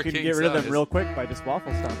know, you can get rid of them real quick by just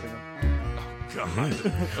waffle stomping them.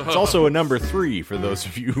 God. It's also a number 3 for those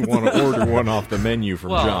of you who want to order one off the menu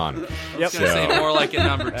from John. I was going to say more like a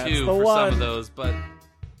number 2 for some of those, but,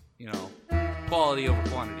 quality over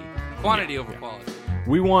quantity. Quantity over quality.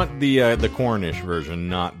 We want the Cornish version,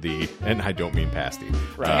 not the, and I don't mean pasty,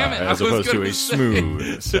 Damn it, as I was opposed to gonna a say.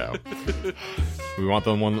 smooth. So we want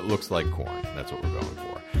the one that looks like corn. That's what we're going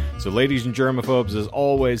for. So, ladies and germaphobes, as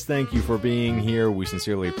always, thank you for being here. We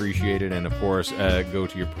sincerely appreciate it. And, of course, go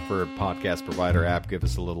to your preferred podcast provider app. Give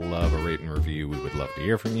us a little love, a rate and review. We would love to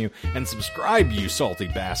hear from you. And subscribe, you salty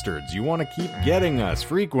bastards. You want to keep getting us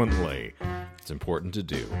frequently. It's important to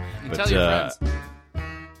do. And tell your friends.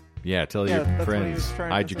 Yeah, tell Yeah, your that's what he friends. was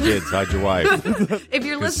trying Hide to your kids. Hide your wife. If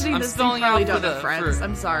you're listening to I'm this, you spelling probably out don't for have the- friends. for-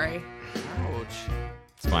 I'm sorry. Ouch.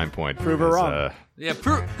 It's my point. Prove her wrong. Yeah,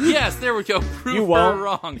 yes, there we go. Prove You her won't.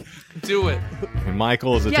 wrong. Do it. And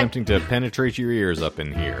Michael is attempting to penetrate your ears up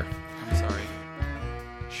in here. I'm sorry.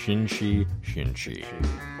 Shinshi.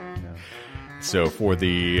 So for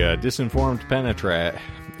the disinformed penetrate...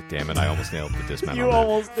 Damn it, I almost nailed the dismount You on that.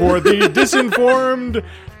 almost For the disinformed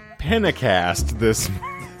penacast this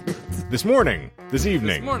morning, this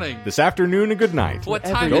evening, this afternoon, and good night. What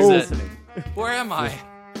time Everyone is it? listening. Where am I?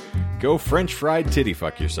 Go French fried titty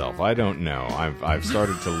fuck yourself. I don't know. I've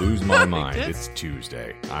started to lose my mind. That's- It's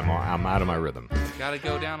Tuesday. I'm out of my rhythm. Gotta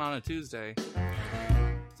go down on a Tuesday.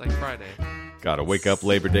 It's like Friday. Gotta wake up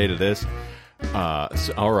Labor Day to this.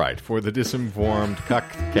 So, all right, for the disinformed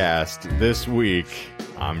cuckcast this week,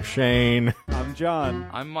 I'm Shane. I'm John.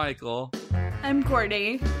 I'm Michael. I'm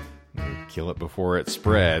Courtney. Kill it before it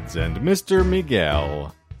spreads, and Mr.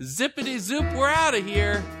 Miguel. Zippity zoop, we're out of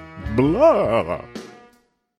here. Blah.